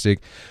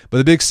fantastic. But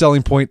the big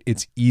selling point,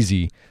 it's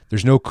easy.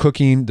 There's no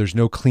cooking. There's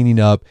no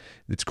cleaning up.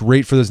 It's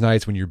great for those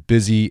nights when you're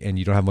busy and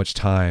you don't have much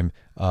time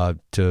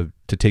to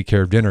take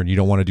care of dinner and you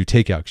don't want to do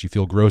takeout because you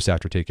feel gross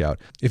after takeout.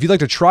 If you'd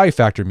like to try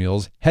Factor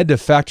Meals, head to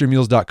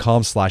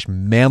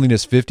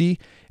factormeals.com/manliness50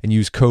 and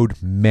use code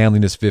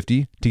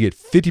manliness50 to get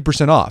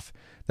 50% off.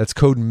 That's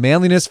code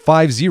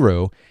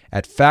manliness50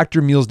 at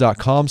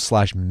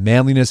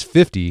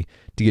factormeals.com/manliness50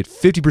 to get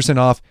 50%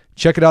 off.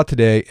 Check it out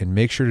today and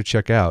make sure to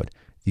check out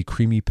the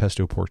creamy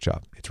pesto pork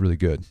chop. It's really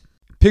good.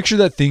 Picture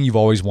that thing you've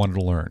always wanted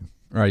to learn.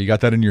 All right, you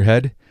got that in your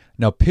head?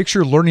 Now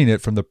picture learning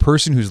it from the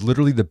person who's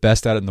literally the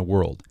best at it in the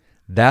world.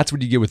 That's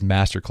what you get with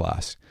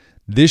Masterclass.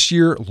 This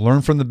year,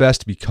 learn from the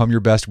best to become your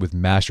best with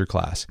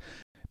Masterclass.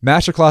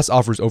 Masterclass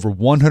offers over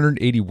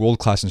 180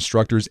 world-class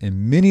instructors,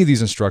 and many of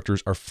these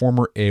instructors are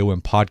former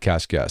AOM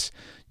podcast guests.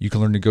 You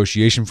can learn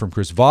negotiation from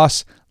Chris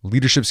Voss,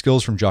 leadership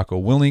skills from Jocko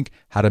Willink,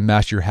 how to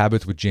master your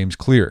habits with James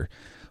Clear.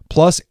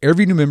 Plus,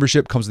 every new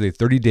membership comes with a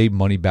 30-day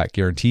money-back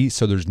guarantee,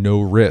 so there's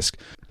no risk.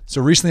 So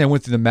recently I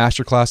went through the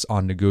masterclass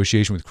on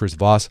negotiation with Chris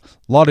Voss.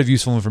 A lot of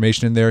useful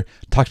information in there.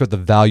 Talked about the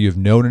value of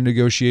no in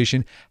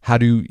negotiation, how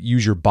to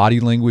use your body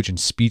language and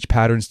speech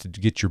patterns to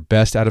get your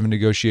best out of a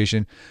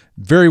negotiation.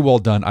 Very well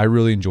done. I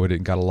really enjoyed it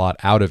and got a lot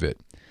out of it.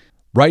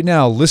 Right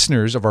now,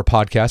 listeners of our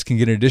podcast can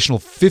get an additional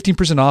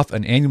 15% off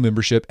an annual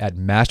membership at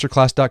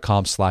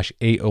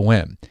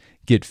masterclass.com/AOM.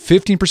 Get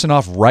 15%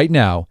 off right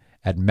now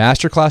at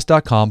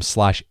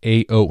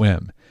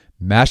masterclass.com/AOM.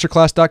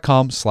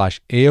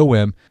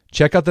 Masterclass.com/AOM.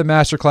 Check out the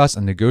masterclass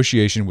on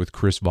negotiation with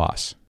Chris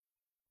Voss.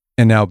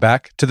 And now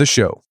back to the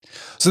show.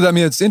 So, I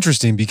mean, it's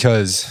interesting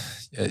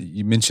because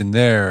you mentioned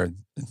there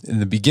in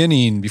the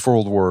beginning, before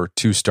World War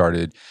II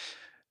started,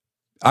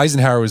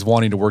 Eisenhower was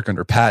wanting to work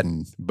under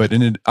Patton, but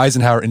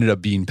Eisenhower ended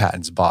up being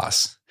Patton's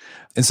boss.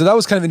 And so that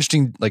was kind of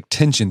interesting, like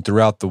tension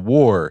throughout the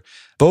war.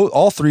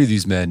 All three of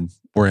these men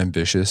were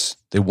ambitious.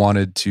 They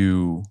wanted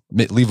to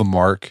leave a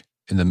mark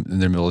in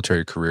their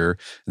military career,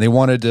 and they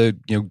wanted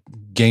to,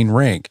 gain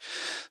rank.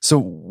 So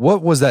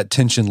what was that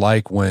tension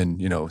like when,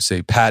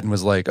 say Patton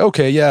was like,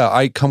 okay, yeah,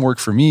 Ike, come work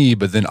for me,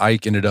 but then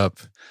Ike ended up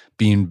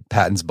being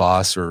Patton's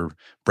boss, or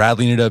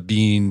Bradley ended up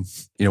being,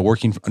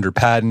 working under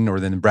Patton, or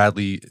then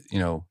Bradley,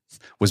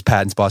 was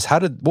Patton's boss.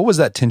 What was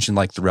that tension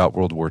like throughout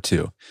World War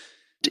II?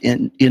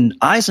 In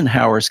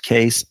Eisenhower's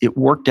case, it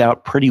worked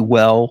out pretty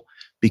well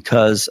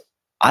because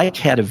Ike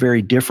had a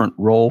very different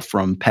role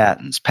from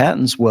Patton's.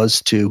 Patton's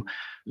was to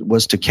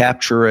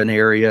capture an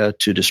area,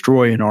 to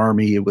destroy an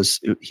army.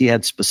 He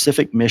had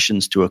specific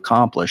missions to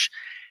accomplish.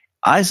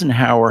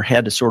 Eisenhower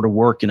had to sort of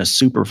work in a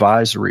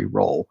supervisory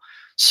role.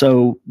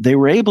 So they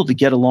were able to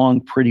get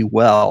along pretty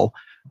well,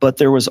 but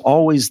there was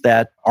always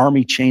that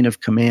army chain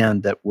of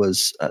command that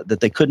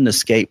they couldn't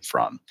escape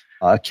from.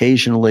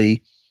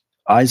 Occasionally,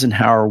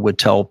 Eisenhower would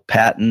tell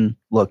Patton,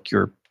 look,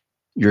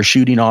 you're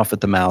shooting off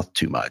at the mouth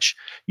too much.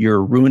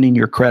 You're ruining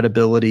your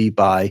credibility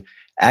by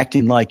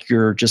acting like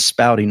you're just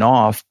spouting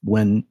off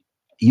when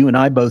you and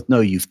I both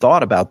know you've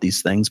thought about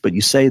these things, but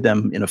you say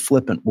them in a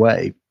flippant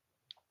way.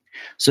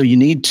 So you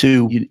need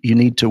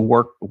to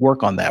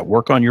work on that.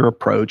 Work on your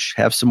approach.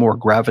 Have some more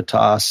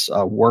gravitas.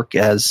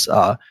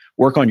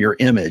 Work on your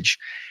image.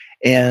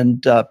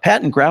 And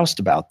Patton groused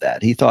about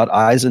that. He thought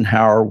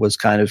Eisenhower was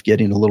kind of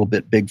getting a little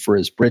bit big for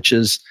his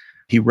britches.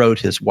 He wrote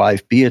his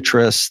wife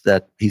Beatrice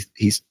that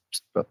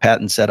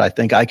Patton said, I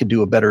think I could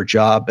do a better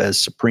job as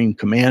Supreme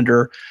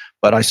Commander,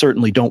 but I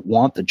certainly don't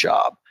want the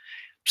job.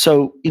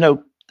 So,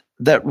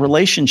 that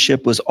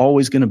relationship was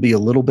always going to be a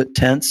little bit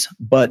tense,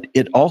 but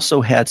it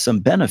also had some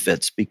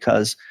benefits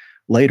because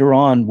later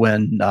on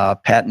when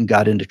Patton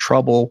got into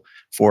trouble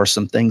for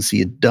some things he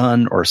had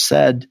done or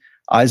said,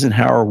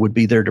 Eisenhower would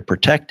be there to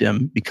protect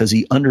him because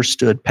he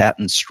understood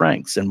Patton's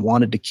strengths and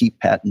wanted to keep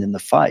Patton in the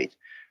fight.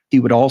 He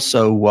would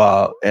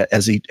also,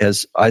 as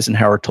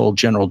Eisenhower told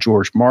General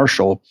George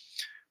Marshall,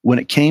 when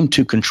it came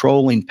to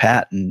controlling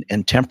Patton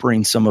and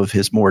tempering some of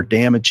his more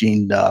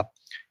damaging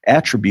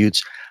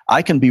attributes,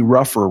 I can be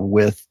rougher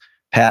with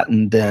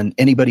Patton than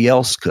anybody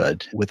else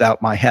could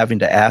without my having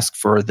to ask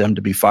for them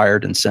to be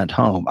fired and sent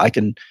home.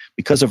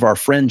 Because of our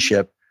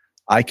friendship,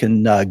 I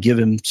can give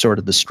him sort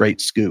of the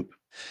straight scoop.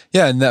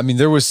 Yeah, and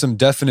there was some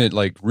definite,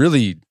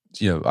 really,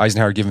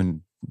 Eisenhower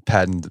giving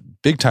Patton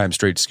big time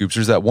straight scoops.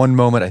 There's that one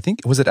moment, I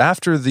think, was it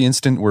after the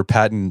incident where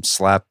Patton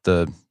slapped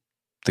the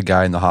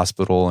guy in the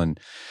hospital, and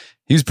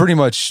he was pretty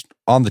much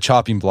on the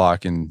chopping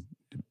block, and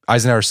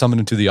Eisenhower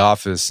summoned him to the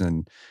office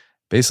and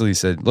basically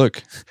said, look,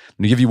 I'm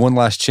going to give you one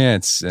last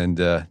chance. And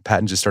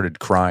Patton just started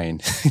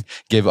crying,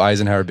 gave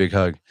Eisenhower a big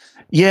hug.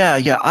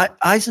 Yeah.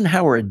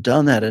 Eisenhower had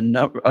done that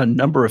a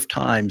number of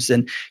times,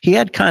 and he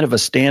had kind of a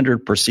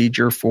standard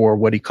procedure for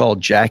what he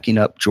called jacking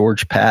up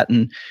George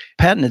Patton.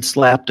 Patton had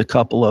slapped a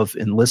couple of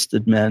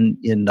enlisted men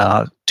in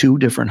 2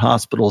 different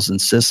hospitals in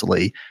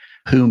Sicily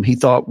whom he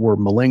thought were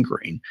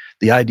malingering.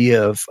 The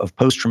idea of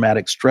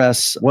post-traumatic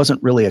stress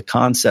wasn't really a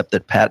concept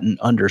that Patton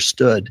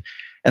understood.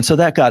 And so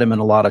that got him in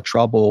a lot of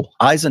trouble.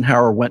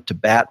 Eisenhower went to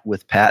bat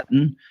with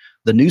Patton.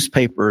 The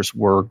newspapers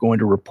were going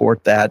to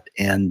report that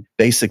and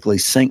basically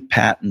sink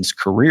Patton's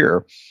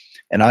career.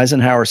 And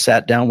Eisenhower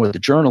sat down with the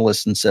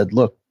journalists and said,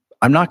 look,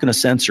 I'm not going to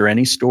censor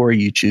any story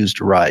you choose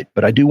to write,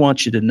 but I do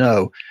want you to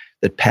know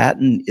that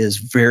Patton is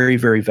very,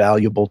 very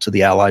valuable to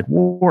the Allied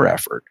war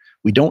effort.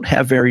 We don't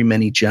have very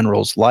many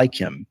generals like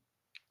him.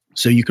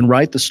 So you can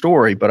write the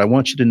story, but I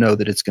want you to know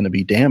that it's going to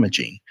be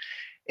damaging.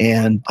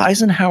 And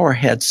Eisenhower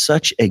had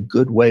such a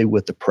good way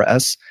with the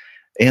press.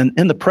 And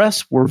the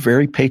press were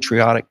very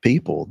patriotic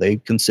people. They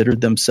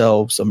considered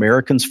themselves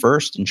Americans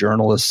first and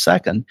journalists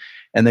second.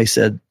 And they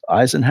said,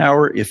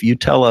 Eisenhower, if you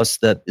tell us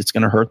that it's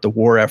going to hurt the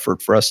war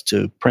effort for us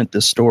to print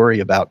this story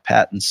about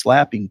Patton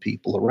slapping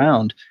people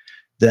around,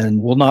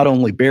 then we'll not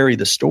only bury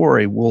the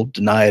story, we'll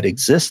deny it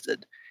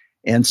existed.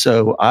 And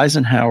so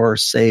Eisenhower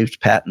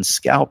saved Patton's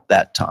scalp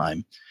that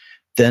time.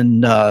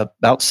 Then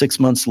about 6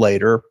 months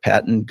later,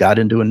 Patton got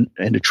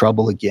into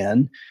trouble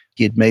again.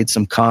 He had made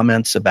some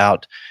comments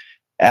about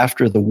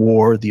after the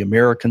war, the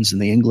Americans and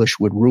the English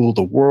would rule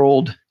the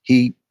world.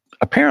 He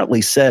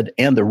apparently said,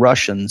 and the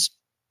Russians,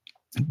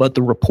 but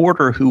the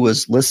reporter who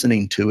was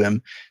listening to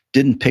him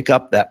didn't pick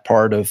up that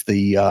part of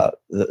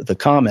the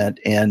comment,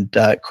 and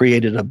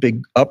created a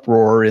big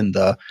uproar in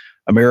the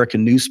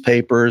American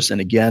newspapers.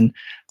 And again,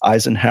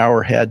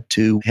 Eisenhower had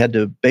to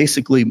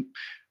basically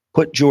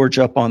put George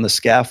up on the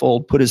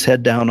scaffold, put his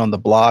head down on the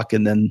block,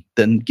 and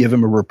then give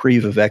him a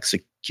reprieve of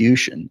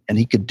execution. And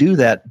he could do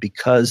that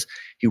because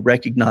he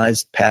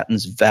recognized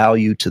Patton's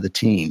value to the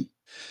team.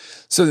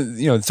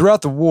 So,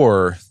 throughout the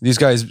war, these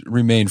guys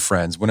remained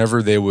friends.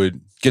 Whenever they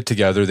would get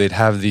together, they'd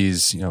have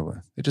these,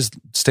 they just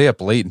stay up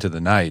late into the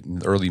night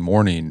and early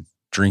morning,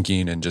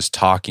 drinking and just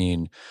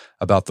talking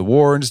about the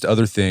war and just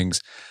other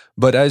things.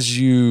 But as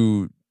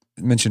you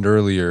mentioned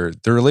earlier,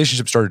 the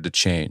relationship started to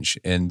change,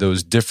 and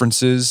those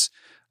differences,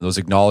 those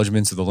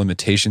acknowledgments of the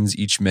limitations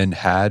each man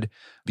had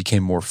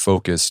became more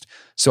focused.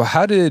 So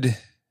how did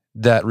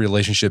that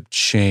relationship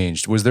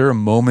change? Was there a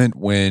moment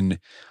when,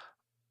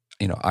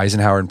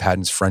 Eisenhower and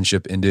Patton's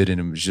friendship ended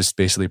and it was just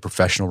basically a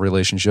professional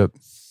relationship?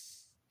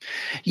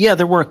 Yeah,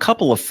 there were a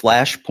couple of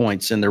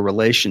flashpoints in their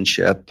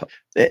relationship,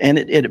 and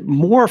it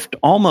morphed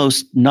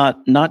almost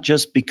not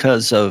just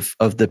because of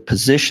the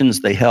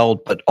positions they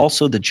held, but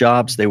also the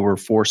jobs they were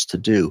forced to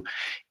do.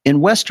 In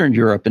Western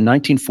Europe in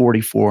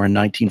 1944 and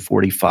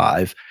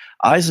 1945,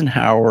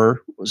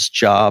 Eisenhower's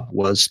job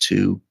was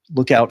to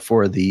look out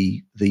for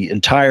the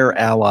entire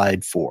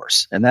Allied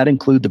force, and that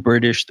included the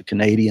British, the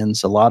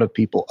Canadians, a lot of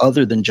people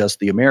other than just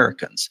the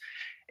Americans.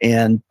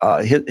 And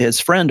his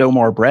friend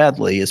Omar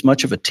Bradley, as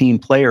much of a team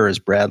player as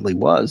Bradley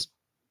was,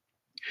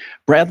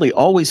 Bradley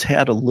always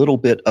had a little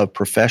bit of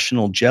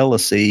professional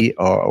jealousy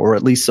or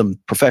at least some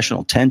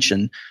professional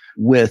tension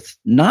with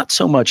not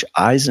so much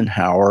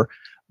Eisenhower,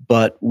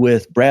 but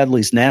with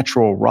Bradley's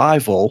natural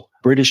rival,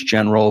 British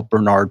General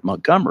Bernard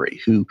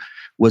Montgomery, who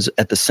was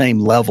at the same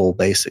level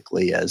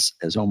basically as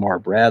Omar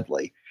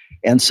Bradley.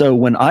 And so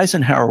when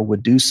Eisenhower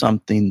would do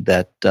something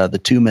that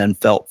the two men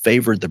felt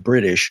favored the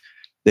British,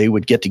 they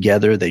would get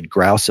together. They'd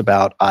grouse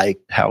about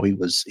Ike, how he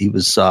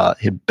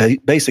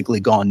had basically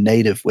gone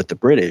native with the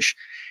British,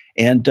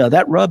 and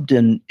that rubbed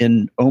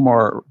in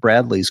Omar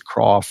Bradley's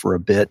craw for a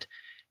bit,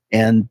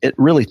 and it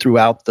really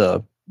throughout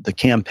the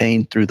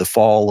campaign through the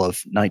fall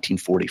of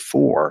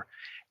 1944.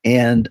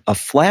 And a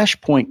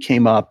flashpoint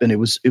came up, and it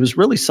was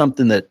really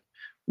something that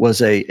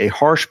was a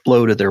harsh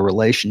blow to their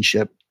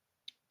relationship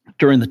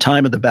during the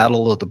time of the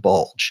Battle of the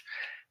Bulge.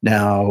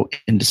 Now,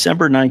 in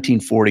December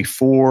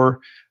 1944.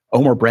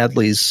 Omar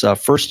Bradley's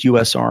 1st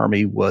U.S.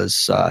 Army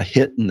was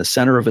hit in the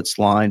center of its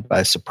line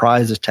by a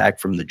surprise attack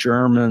from the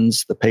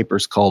Germans. The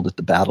papers called it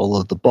the Battle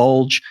of the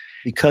Bulge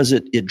because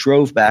it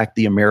drove back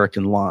the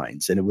American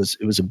lines, and it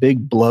was a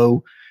big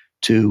blow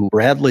to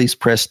Bradley's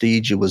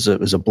prestige. It was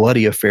a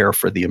bloody affair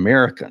for the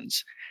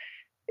Americans,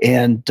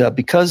 and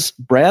because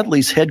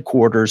Bradley's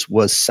headquarters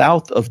was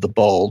south of the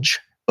Bulge,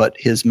 but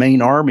his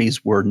main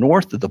armies were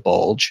north of the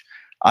Bulge,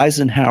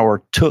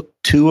 Eisenhower took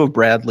 2 of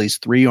Bradley's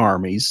 3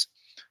 armies,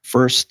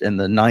 1st and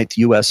the 9th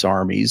U.S.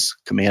 Armies,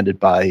 commanded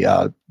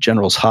by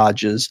Generals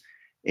Hodges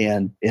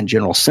and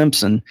General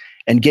Simpson,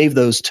 and gave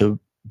those to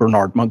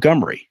Bernard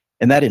Montgomery.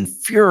 And that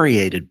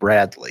infuriated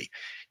Bradley.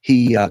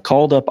 He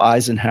called up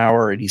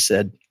Eisenhower and he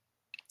said,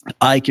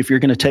 Ike, if you're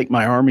going to take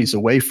my armies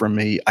away from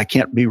me, I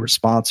can't be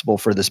responsible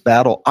for this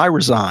battle. I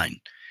resign.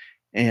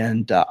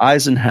 And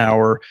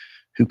Eisenhower,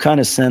 who kind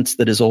of sensed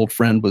that his old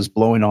friend was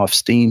blowing off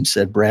steam,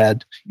 said,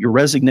 Brad, your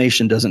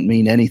resignation doesn't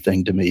mean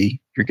anything to me.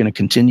 You're going to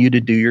continue to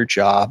do your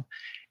job.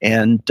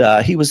 And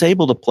he was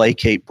able to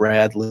placate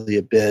Bradley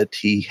a bit.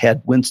 He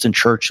had Winston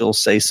Churchill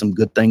say some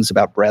good things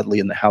about Bradley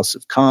in the House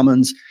of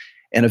Commons.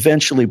 And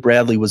eventually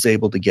Bradley was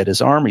able to get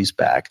his armies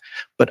back.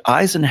 But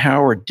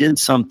Eisenhower did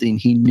something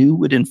he knew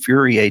would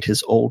infuriate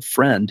his old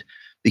friend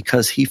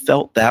because he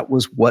felt that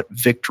was what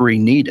victory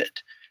needed.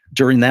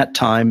 During that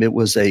time, it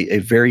was a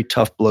very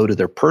tough blow to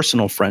their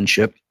personal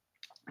friendship,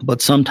 but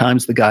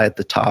sometimes the guy at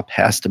the top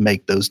has to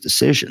make those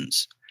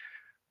decisions.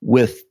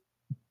 With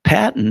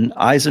Patton,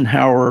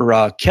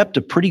 Eisenhower kept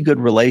a pretty good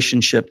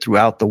relationship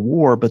throughout the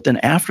war, but then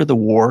after the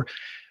war,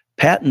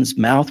 Patton's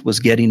mouth was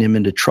getting him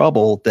into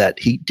trouble that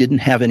he didn't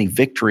have any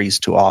victories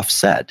to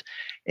offset.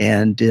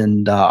 And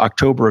in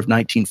October of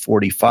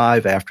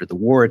 1945, after the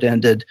war had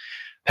ended,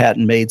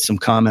 Patton made some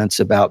comments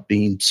about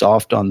being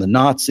soft on the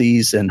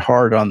Nazis and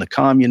hard on the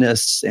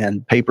communists,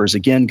 and papers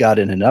again got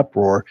in an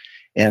uproar.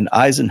 And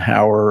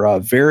Eisenhower,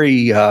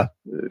 very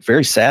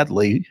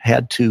sadly,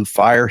 had to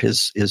fire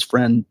his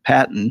friend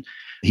Patton.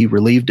 He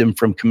relieved him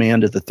from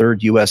command of the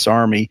 3rd U.S.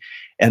 Army,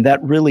 and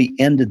that really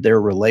ended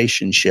their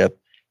relationship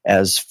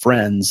as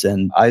friends.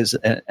 And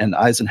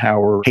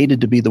Eisenhower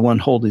hated to be the one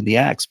holding the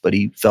axe, but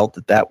he felt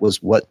that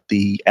was what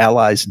the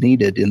Allies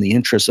needed in the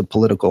interest of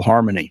political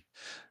harmony.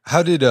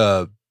 How did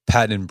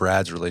Patton and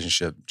Brad's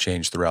relationship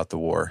change throughout the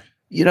war?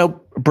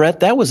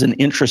 Brett, that was an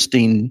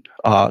interesting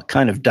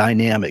kind of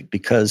dynamic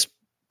because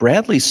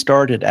Bradley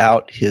started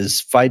out his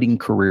fighting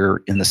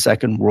career in the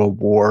Second World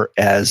War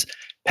as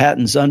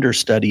Patton's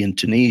understudy in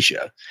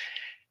Tunisia.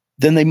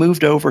 Then they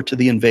moved over to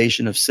the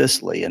invasion of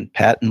Sicily, and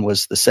Patton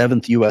was the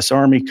 7th U.S.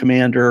 Army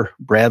commander.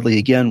 Bradley,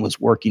 again, was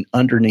working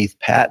underneath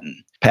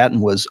Patton. Patton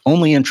was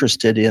only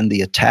interested in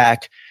the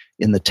attack,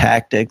 in the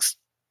tactics,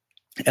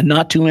 and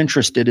not too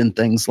interested in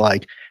things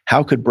like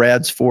how could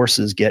Brad's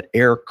forces get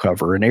air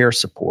cover and air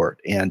support,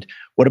 and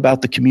what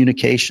about the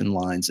communication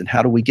lines, and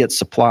how do we get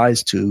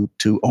supplies to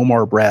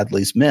Omar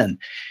Bradley's men.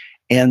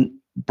 And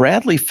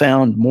Bradley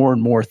found more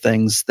and more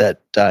things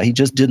that he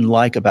just didn't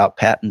like about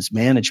Patton's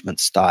management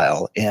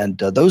style, and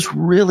those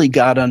really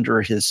got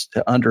under his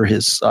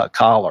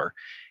collar.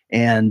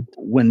 And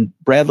when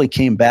Bradley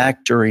came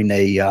back during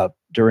a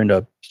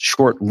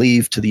short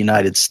leave to the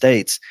United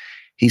States,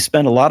 he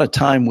spent a lot of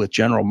time with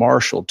General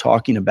Marshall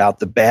talking about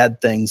the bad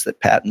things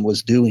that Patton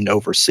was doing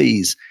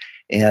overseas.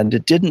 And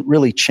it didn't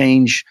really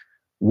change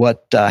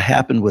what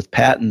happened with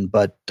Patton,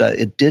 but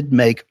it did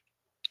make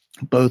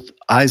both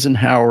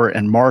Eisenhower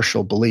and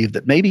Marshall believe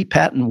that maybe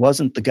Patton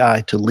wasn't the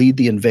guy to lead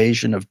the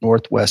invasion of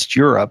Northwest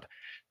Europe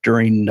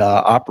during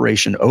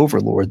Operation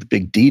Overlord, the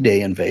big D-Day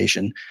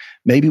invasion.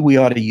 Maybe we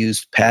ought to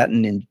use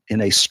Patton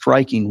in a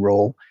striking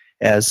role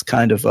as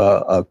kind of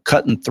a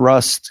cut and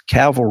thrust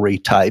cavalry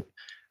type.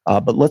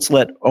 But let's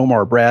let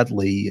Omar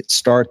Bradley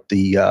start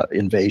the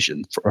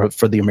invasion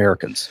for the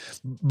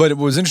Americans. But it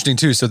was interesting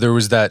too. So there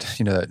was that,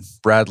 that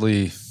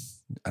Bradley,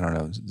 I don't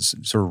know,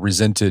 sort of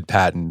resented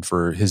Patton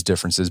for his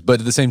differences. But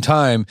at the same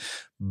time,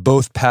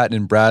 both Patton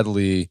and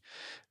Bradley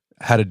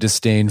had a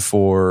disdain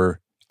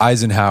for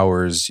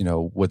Eisenhower's,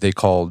 what they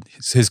called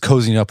his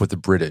cozying up with the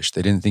British.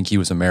 They didn't think he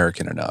was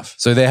American enough.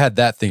 So they had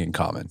that thing in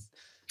common.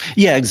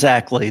 Yeah,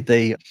 exactly.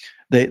 They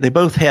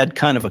both had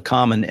kind of a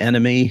common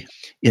enemy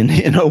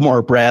in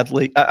Omar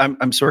Bradley.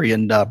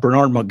 In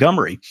Bernard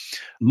Montgomery.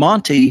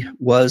 Monty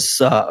was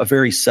a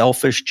very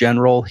selfish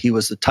general. He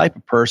was the type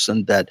of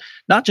person that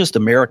not just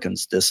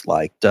Americans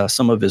disliked.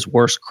 Some of his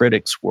worst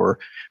critics were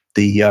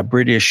the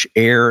British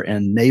air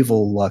and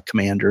naval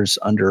commanders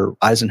under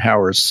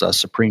Eisenhower's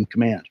supreme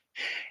command.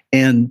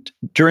 And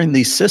during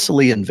the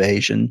Sicily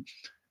invasion,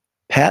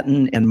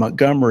 Patton and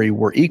Montgomery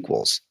were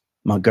equals.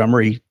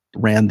 Montgomery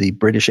ran the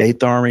British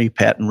 8th Army,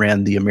 Patton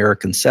ran the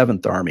American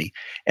 7th Army.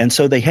 And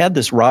so they had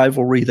this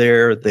rivalry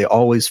there. They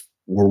always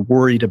were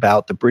worried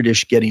about the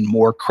British getting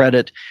more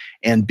credit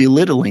and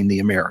belittling the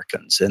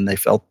Americans. And they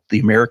felt the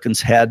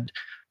Americans had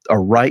a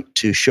right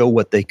to show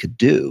what they could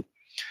do.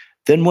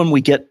 Then when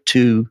we get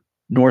to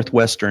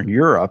Northwestern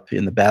Europe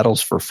in the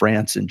battles for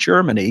France and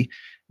Germany,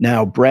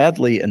 now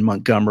Bradley and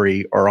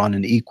Montgomery are on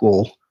an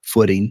equal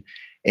footing.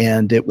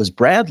 And it was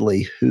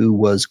Bradley who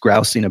was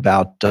grousing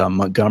about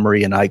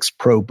Montgomery and Ike's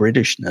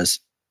pro-Britishness.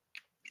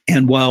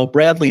 And while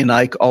Bradley and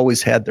Ike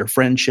always had their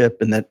friendship,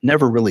 and that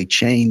never really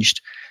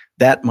changed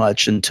that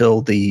much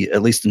until the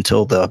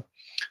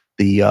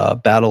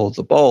Battle of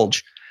the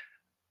Bulge,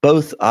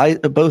 both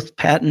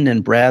Patton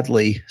and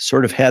Bradley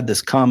sort of had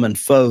this common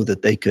foe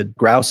that they could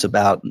grouse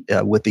about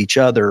with each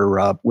other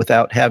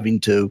without having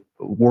to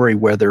worry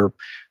whether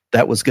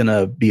that was going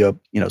to be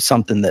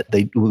something that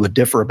they would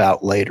differ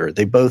about later.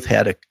 They both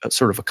had a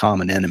sort of a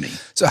common enemy.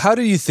 So how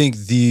do you think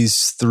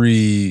these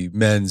three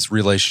men's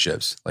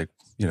relationships,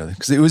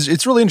 because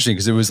it's really interesting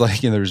because it was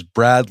there's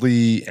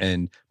Bradley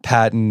and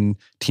Patton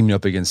teaming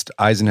up against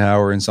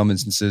Eisenhower in some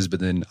instances,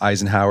 but then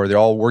Eisenhower, they're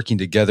all working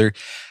together.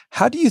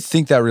 How do you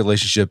think that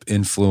relationship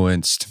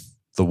influenced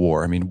the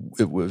war? I mean,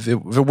 if it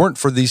weren't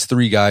for these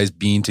three guys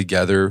being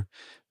together,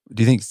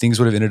 do you think things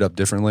would have ended up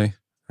differently?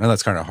 I know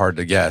that's kind of hard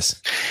to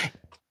guess.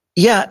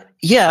 Yeah.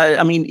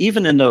 I mean,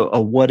 even in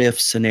a what-if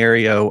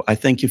scenario, I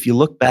think if you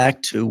look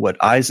back to what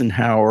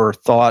Eisenhower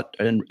thought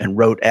and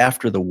wrote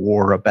after the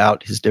war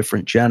about his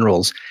different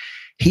generals,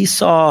 he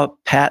saw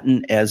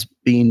Patton as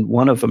being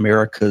one of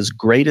America's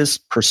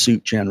greatest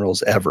pursuit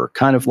generals ever,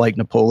 kind of like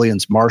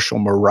Napoleon's Marshal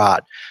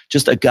Murat,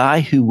 just a guy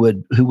who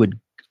would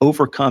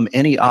overcome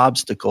any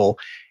obstacle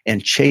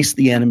and chase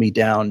the enemy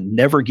down,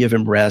 never give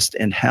him rest,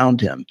 and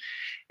hound him.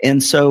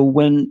 And so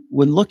when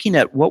looking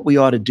at what we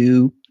ought to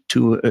do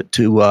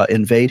to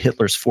invade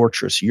Hitler's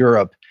fortress,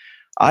 Europe,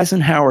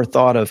 Eisenhower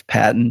thought of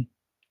Patton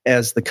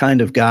as the kind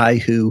of guy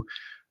who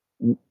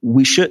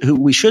we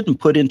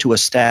shouldn't put into a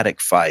static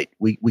fight.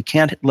 We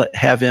can't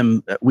have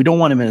him. We don't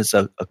want him as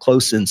a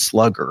close-in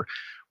slugger.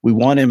 We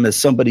want him as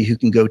somebody who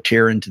can go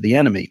tear into the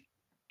enemy.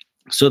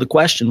 So the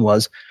question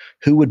was,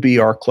 who would be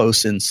our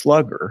close-in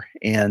slugger?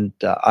 And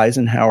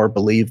Eisenhower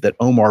believed that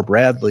Omar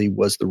Bradley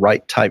was the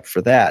right type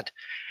for that.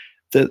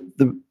 The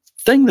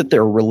thing that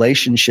their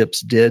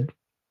relationships did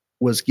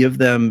was give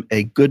them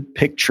a good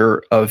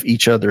picture of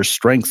each other's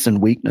strengths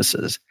and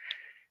weaknesses.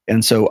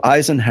 And so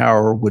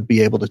Eisenhower would be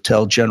able to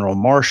tell General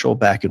Marshall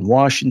back in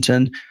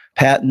Washington,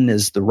 Patton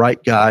is the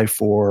right guy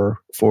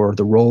for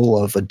the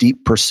role of a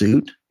deep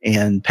pursuit.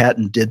 And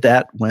Patton did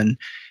that when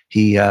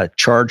he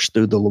charged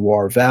through the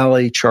Loire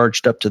Valley,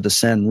 charged up to the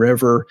Seine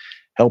River,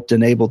 helped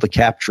enable the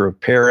capture of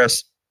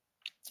Paris.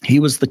 He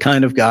was the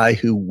kind of guy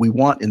who we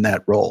want in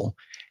that role.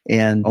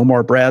 And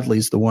Omar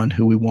Bradley's the one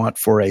who we want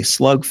for a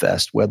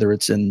slugfest, whether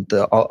it's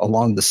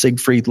along the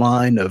Siegfried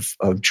line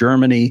of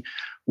Germany,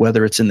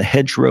 whether it's in the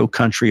hedgerow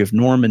country of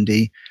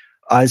Normandy.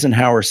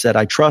 Eisenhower said,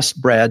 I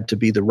trust Brad to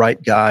be the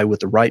right guy with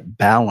the right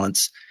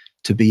balance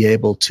to be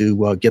able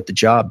to get the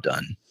job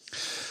done.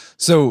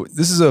 So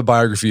this is a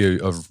biography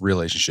of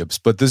relationships,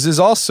 but this is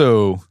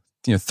also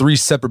three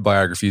separate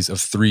biographies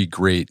of three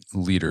great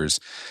leaders.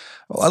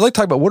 I'd like to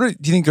talk about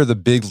do you think are the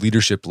big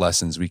leadership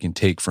lessons we can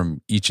take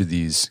from each of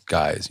these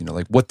guys?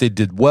 What they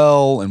did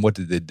well and what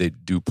did they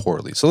do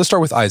poorly. So let's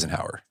start with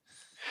Eisenhower.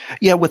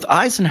 Yeah, with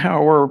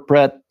Eisenhower,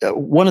 Brett,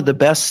 one of the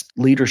best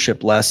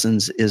leadership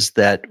lessons is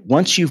that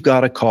once you've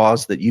got a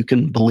cause that you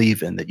can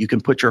believe in, that you can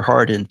put your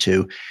heart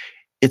into,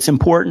 it's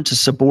important to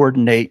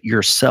subordinate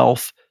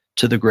yourself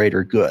to the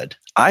greater good.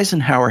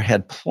 Eisenhower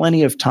had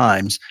plenty of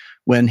times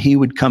when he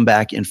would come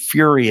back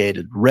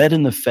infuriated, red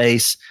in the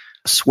face,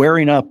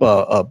 swearing up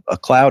a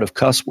cloud of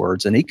cuss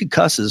words. And he could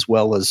cuss as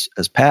well as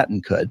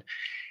Patton could.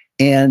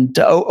 And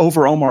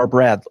over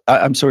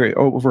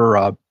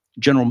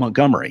General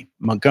Montgomery.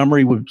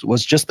 Montgomery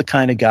was just the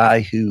kind of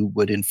guy who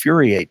would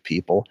infuriate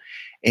people.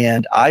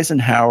 And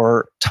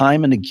Eisenhower,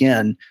 time and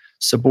again,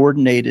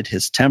 subordinated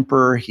his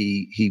temper.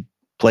 He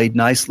played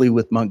nicely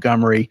with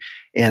Montgomery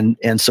and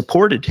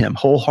supported him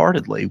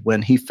wholeheartedly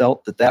when he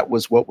felt that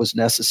was what was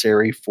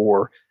necessary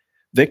for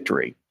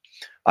victory.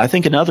 I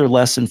think another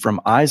lesson from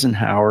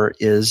Eisenhower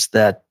is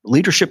that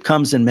leadership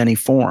comes in many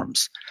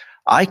forms.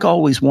 Ike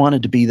always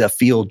wanted to be the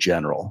field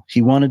general.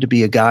 He wanted to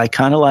be a guy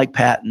kind of like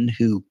Patton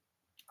who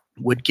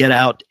would get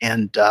out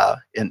and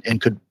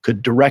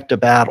could direct a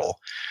battle.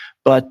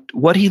 But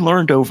what he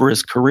learned over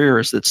his career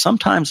is that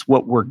sometimes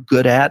what we're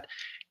good at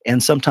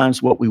and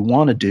sometimes what we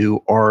want to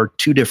do are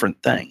two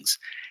different things.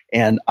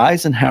 And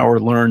Eisenhower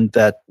learned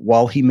that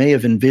while he may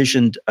have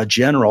envisioned a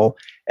general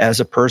as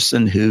a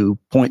person who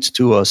points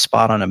to a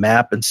spot on a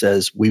map and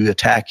says, we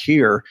attack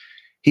here,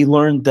 he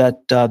learned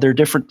that there are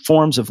different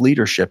forms of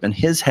leadership. And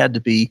his had to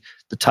be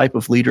the type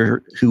of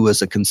leader who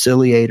was a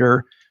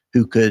conciliator,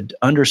 who could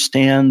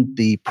understand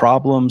the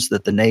problems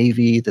that the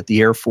Navy, that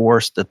the Air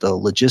Force, that the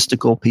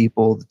logistical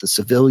people, that the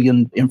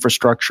civilian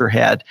infrastructure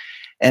had.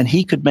 And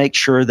he could make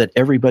sure that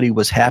everybody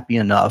was happy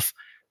enough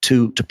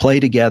to play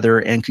together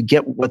and could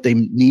get what they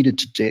needed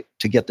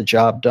to get the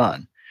job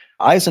done.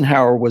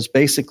 Eisenhower was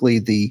basically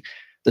the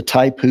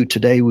type who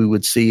today we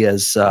would see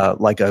as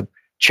like a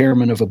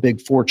chairman of a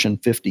big Fortune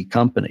 50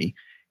 company.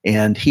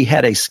 And he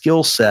had a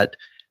skill set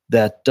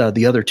that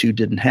the other two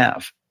didn't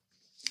have.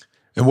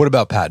 And what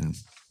about Patton?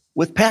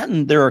 With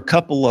Patton, there are a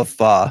couple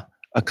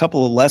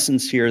of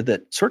lessons here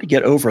that sort of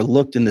get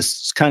overlooked in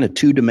this kind of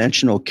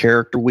two-dimensional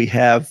character we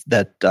have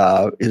that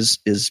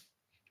is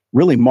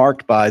really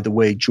marked by the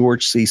way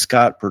George C.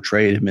 Scott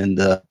portrayed him in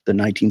the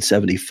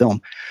 1970 film.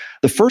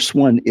 The first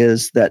one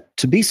is that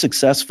to be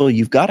successful,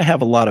 you've got to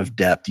have a lot of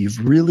depth. You've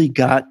really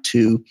got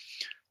to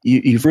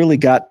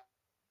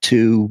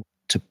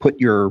put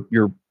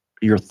your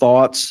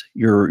thoughts,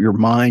 your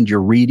mind,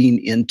 your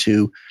reading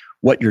into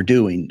what you're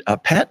doing.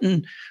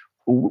 Patton,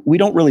 we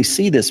don't really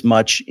see this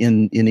much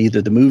in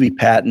either the movie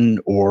Patton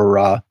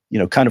or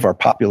kind of our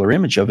popular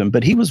image of him,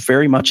 but he was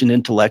very much an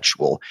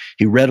intellectual.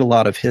 He read a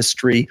lot of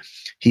history.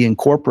 He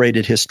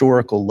incorporated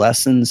historical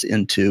lessons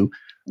into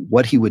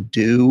what he would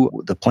do,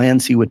 the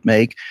plans he would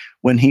make.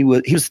 He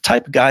was the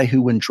type of guy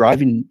who, when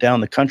driving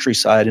down the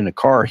countryside in a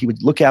car, he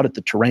would look out at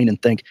the terrain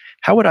and think,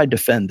 how would I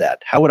defend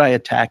that? How would I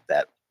attack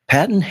that?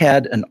 Patton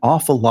had an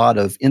awful lot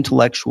of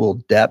intellectual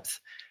depth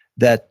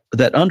that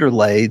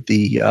underlay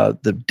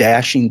the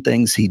dashing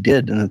things he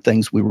did and the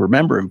things we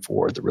remember him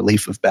for, the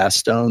relief of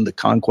Bastogne, the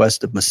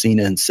conquest of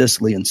Messina and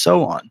Sicily, and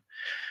so on.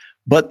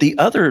 But the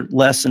other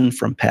lesson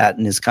from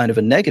Patton is kind of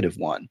a negative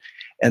one,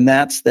 and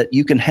that's that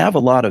you can have a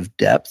lot of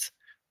depth,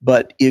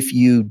 but if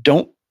you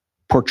don't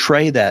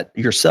portray that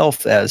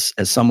yourself as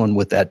someone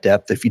with that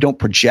depth, if you don't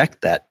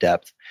project that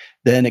depth,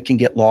 then it can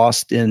get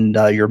lost in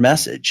your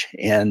message.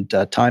 And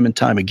time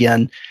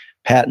again,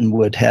 Patton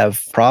would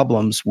have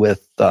problems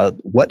with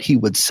what he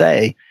would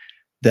say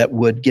that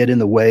would get in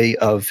the way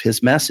of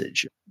his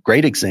message.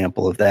 Great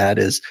example of that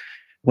is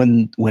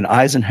when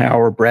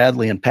Eisenhower,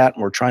 Bradley, and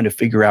Patton were trying to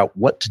figure out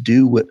what to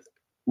do with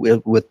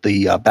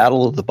the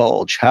Battle of the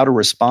Bulge, how to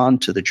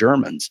respond to the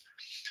Germans.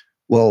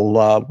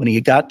 Well, when he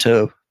got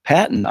to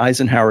Patton,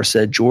 Eisenhower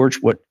said, "George,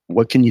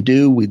 what can you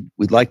do?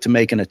 We'd like to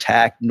make an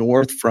attack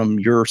north from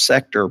your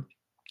sector.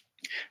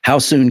 How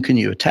soon can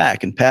you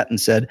attack?" And Patton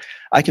said,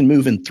 "I can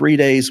move in 3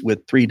 days with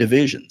 3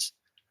 divisions."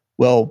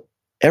 Well,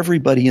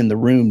 everybody in the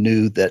room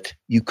knew that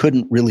you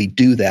couldn't really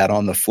do that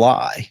on the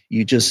fly.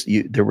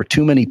 There were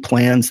too many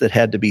plans that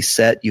had to be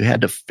set. You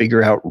had to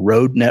figure out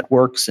road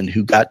networks and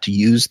who got to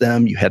use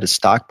them. You had to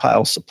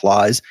stockpile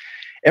supplies.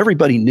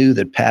 Everybody knew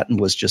that Patton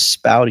was just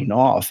spouting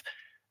off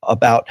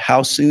about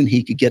how soon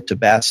he could get to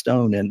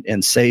Bastogne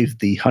and save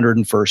the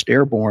 101st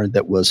Airborne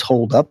that was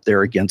holed up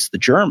there against the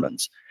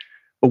Germans.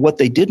 But what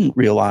they didn't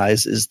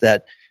realize is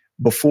that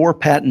before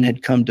Patton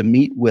had come to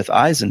meet with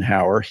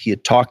Eisenhower, he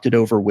had talked it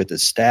over with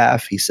his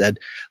staff. He said,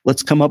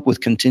 let's come up with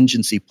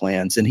contingency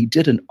plans. And he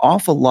did an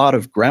awful lot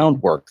of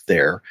groundwork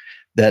there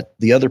that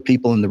the other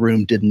people in the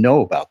room didn't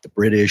know about, the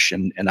British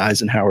and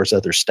Eisenhower's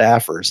other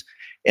staffers.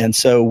 And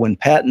so when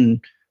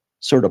Patton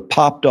sort of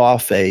popped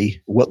off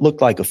what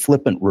looked like a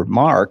flippant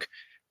remark,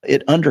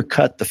 it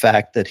undercut the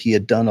fact that he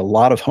had done a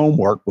lot of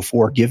homework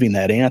before giving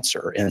that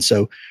answer. And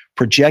so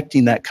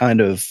projecting that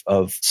kind of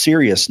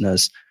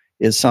seriousness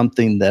is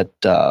something that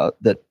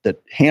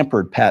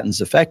hampered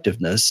Patton's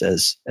effectiveness,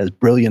 as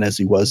brilliant as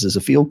he was as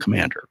a field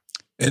commander.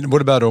 And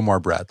what about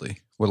Omar Bradley?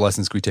 What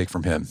lessons can we take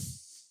from him?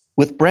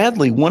 With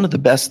Bradley, one of the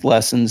best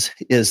lessons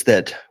is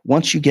that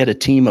once you get a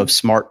team of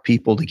smart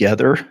people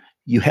together,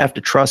 you have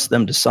to trust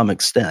them to some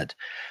extent.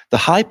 The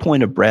high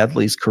point of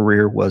Bradley's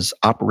career was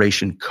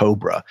Operation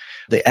Cobra.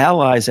 The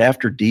Allies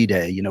after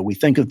D-Day, we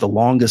think of the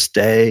longest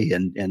day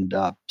and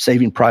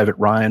Saving Private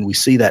Ryan. We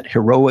see that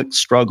heroic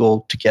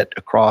struggle to get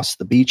across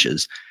the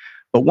beaches.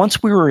 But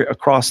once we were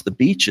across the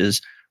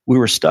beaches, we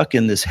were stuck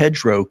in this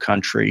hedgerow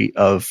country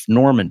of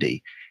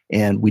Normandy.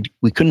 And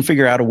we couldn't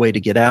figure out a way to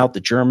get out. The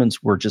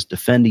Germans were just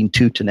defending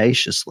too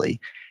tenaciously.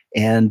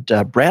 And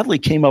Bradley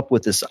came up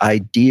with this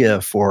idea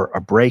for a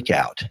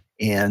breakout.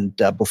 And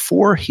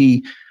before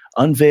he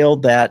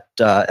unveiled that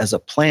as a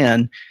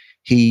plan,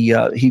 he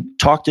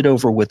talked it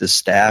over with his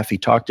staff. He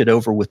talked it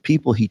over with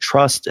people he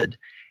trusted.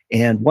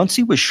 And once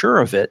he was sure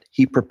of it,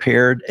 he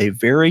prepared a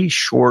very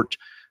short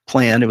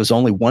plan. It was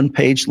only 1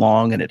 page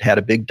long, and it had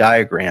a big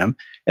diagram.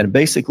 And it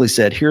basically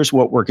said, here's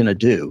what we're going to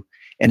do.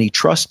 And he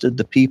trusted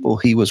the people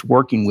he was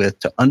working with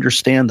to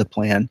understand the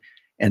plan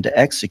and to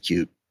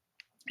execute.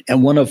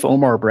 And one of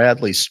Omar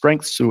Bradley's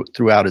strengths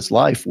throughout his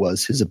life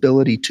was his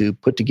ability to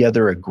put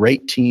together a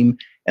great team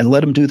and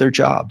let them do their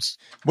jobs.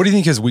 What do you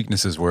think his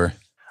weaknesses were?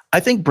 I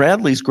think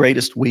Bradley's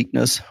greatest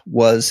weakness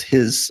was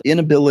his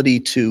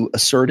inability to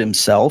assert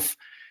himself.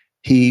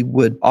 He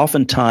would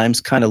oftentimes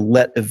kind of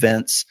let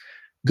events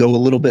go a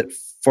little bit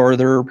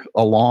further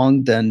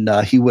along than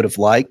he would have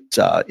liked.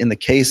 In the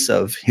case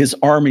of his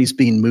armies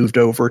being moved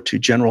over to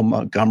General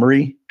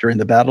Montgomery during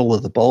the Battle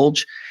of the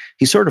Bulge,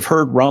 he sort of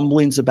heard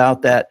rumblings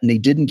about that, and he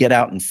didn't get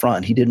out in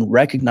front. He didn't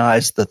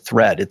recognize the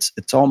threat.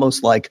 It's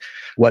almost like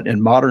what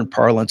in modern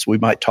parlance we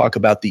might talk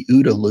about the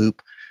OODA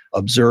loop: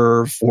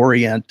 observe,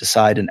 orient,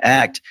 decide, and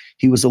act.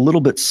 He was a little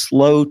bit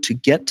slow to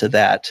get to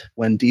that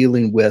when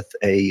dealing with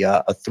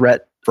a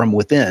threat from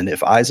within.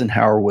 If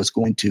Eisenhower was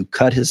going to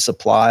cut his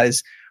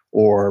supplies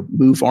or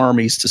move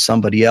armies to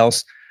somebody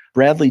else,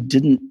 Bradley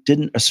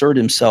didn't assert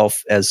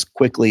himself as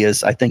quickly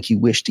as I think he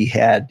wished he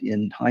had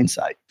in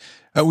hindsight.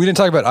 We didn't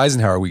talk about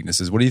Eisenhower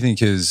weaknesses. What do you think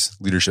his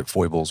leadership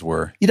foibles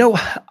were?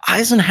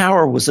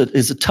 Eisenhower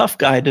is a tough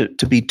guy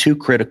to be too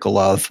critical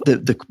of.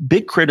 The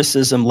big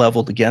criticism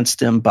leveled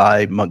against him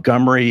by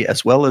Montgomery,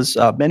 as well as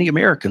many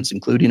Americans,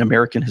 including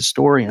American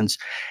historians,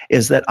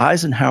 is that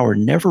Eisenhower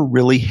never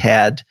really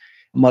had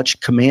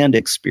much command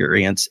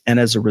experience. And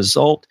as a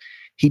result,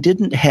 he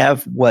didn't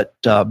have what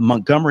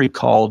Montgomery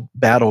called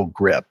battle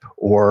grip,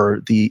 or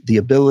the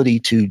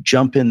ability to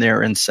jump in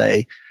there and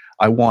say,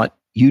 I want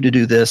you to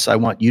do this, I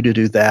want you to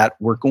do that.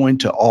 We're going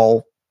to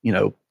all,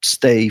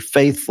 stay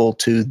faithful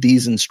to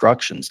these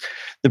instructions.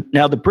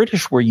 Now, the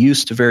British were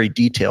used to very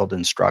detailed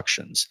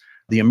instructions.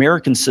 The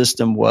American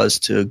system was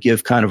to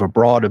give kind of a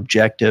broad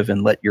objective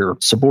and let your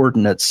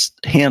subordinates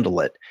handle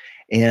it.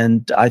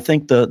 And I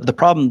think the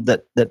problem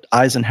that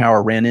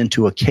Eisenhower ran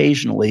into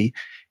occasionally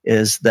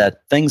is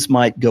that things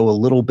might go a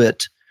little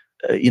bit,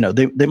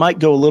 they might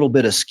go a little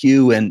bit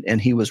askew,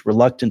 and he was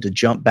reluctant to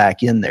jump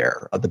back in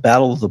there. The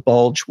Battle of the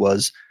Bulge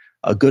was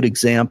a good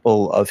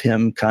example of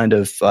him kind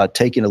of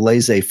taking a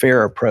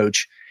laissez-faire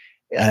approach,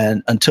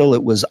 and until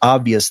it was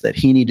obvious that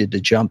he needed to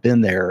jump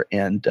in there,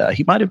 and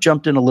he might have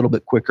jumped in a little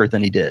bit quicker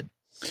than he did.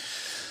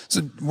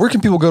 So where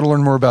can people go to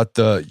learn more about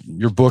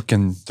your book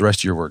and the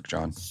rest of your work,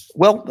 John?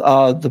 Well,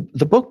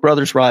 the book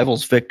Brothers,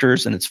 Rivals,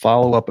 Victors and its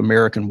follow-up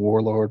American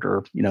Warlord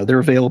are, they're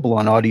available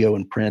on audio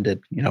and print at,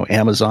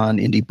 Amazon,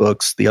 Indie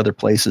Books, the other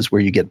places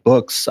where you get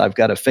books. I've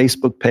got a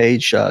Facebook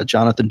page,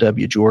 Jonathan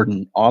W.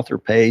 Jordan author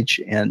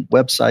page, and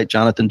website,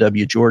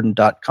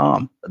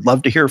 jonathanwjordan.com. I'd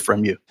love to hear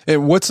from you.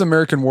 And what's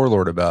American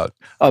Warlord about?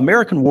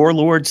 American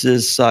Warlords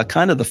is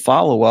kind of the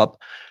follow-up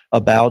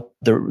about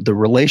the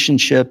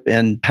relationship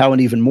and how an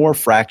even more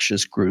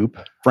fractious group,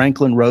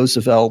 Franklin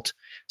Roosevelt,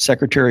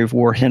 Secretary of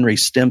War Henry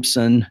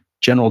Stimson,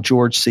 General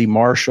George C.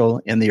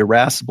 Marshall, and the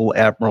irascible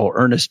Admiral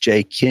Ernest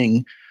J.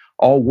 King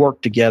all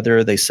worked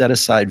together. They set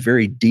aside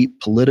very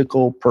deep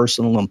political,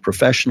 personal, and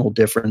professional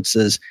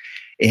differences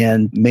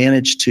and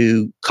managed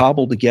to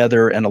cobble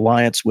together an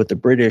alliance with the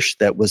British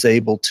that was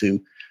able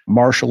to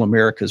marshal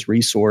America's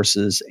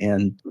resources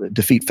and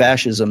defeat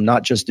fascism,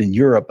 not just in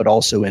Europe, but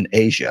also in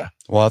Asia.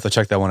 We'll have to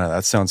check that one out.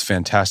 That sounds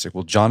fantastic.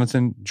 Well,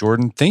 Jonathan,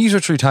 Jordan, thank you so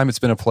much for your time. It's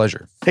been a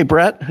pleasure. Hey,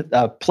 Brett,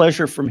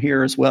 pleasure from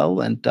here as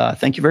well. And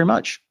thank you very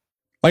much.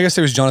 My guest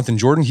today was Jonathan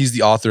Jordan. He's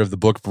the author of the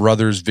book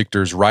Brothers,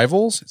 Victors,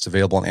 Rivals. It's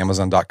available on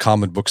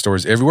Amazon.com and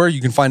bookstores everywhere. You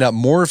can find out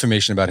more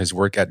information about his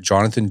work at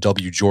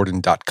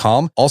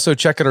jonathanwjordan.com. Also,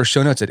 check out our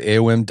show notes at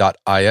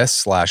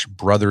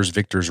aom.is/Brothers,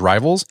 Victors,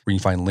 Rivals, where you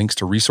can find links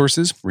to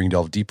resources where you can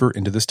delve deeper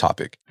into this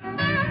topic.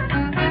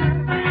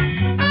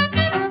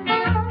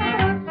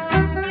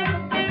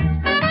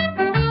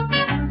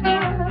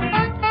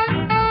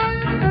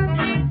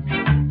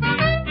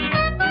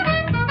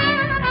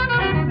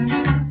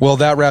 Well,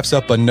 that wraps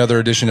up another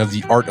edition of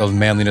the Art of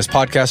Manliness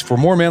podcast. For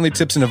more manly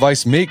tips and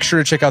advice, make sure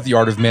to check out the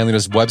Art of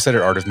Manliness website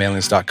at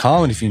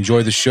artofmanliness.com. And if you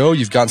enjoy the show,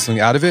 you've gotten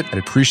something out of it, I'd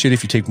appreciate it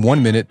if you take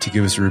 1 minute to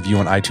give us a review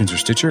on iTunes or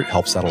Stitcher. It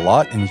helps out a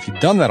lot. And if you've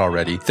done that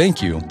already,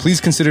 thank you.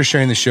 Please consider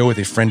sharing the show with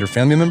a friend or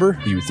family member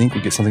who you would think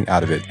would get something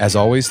out of it. As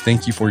always,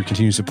 thank you for your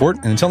continued support.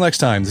 And until next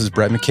time, this is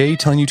Brett McKay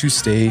telling you to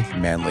stay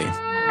manly.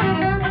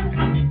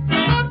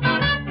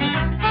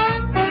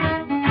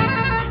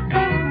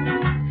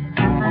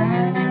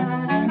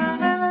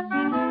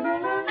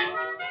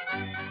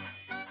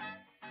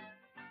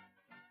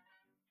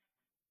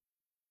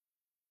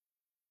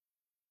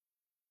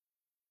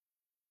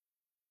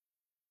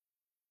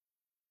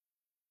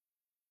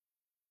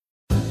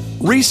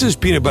 Reese's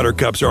peanut butter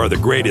cups are the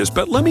greatest,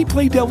 but let me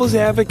play devil's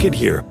advocate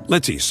here.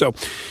 Let's see. So,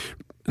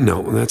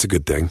 no, that's a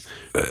good thing.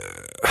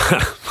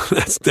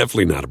 That's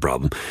definitely not a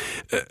problem.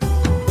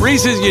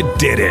 Reese's, you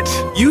did it.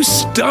 You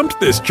stumped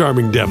this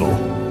charming devil.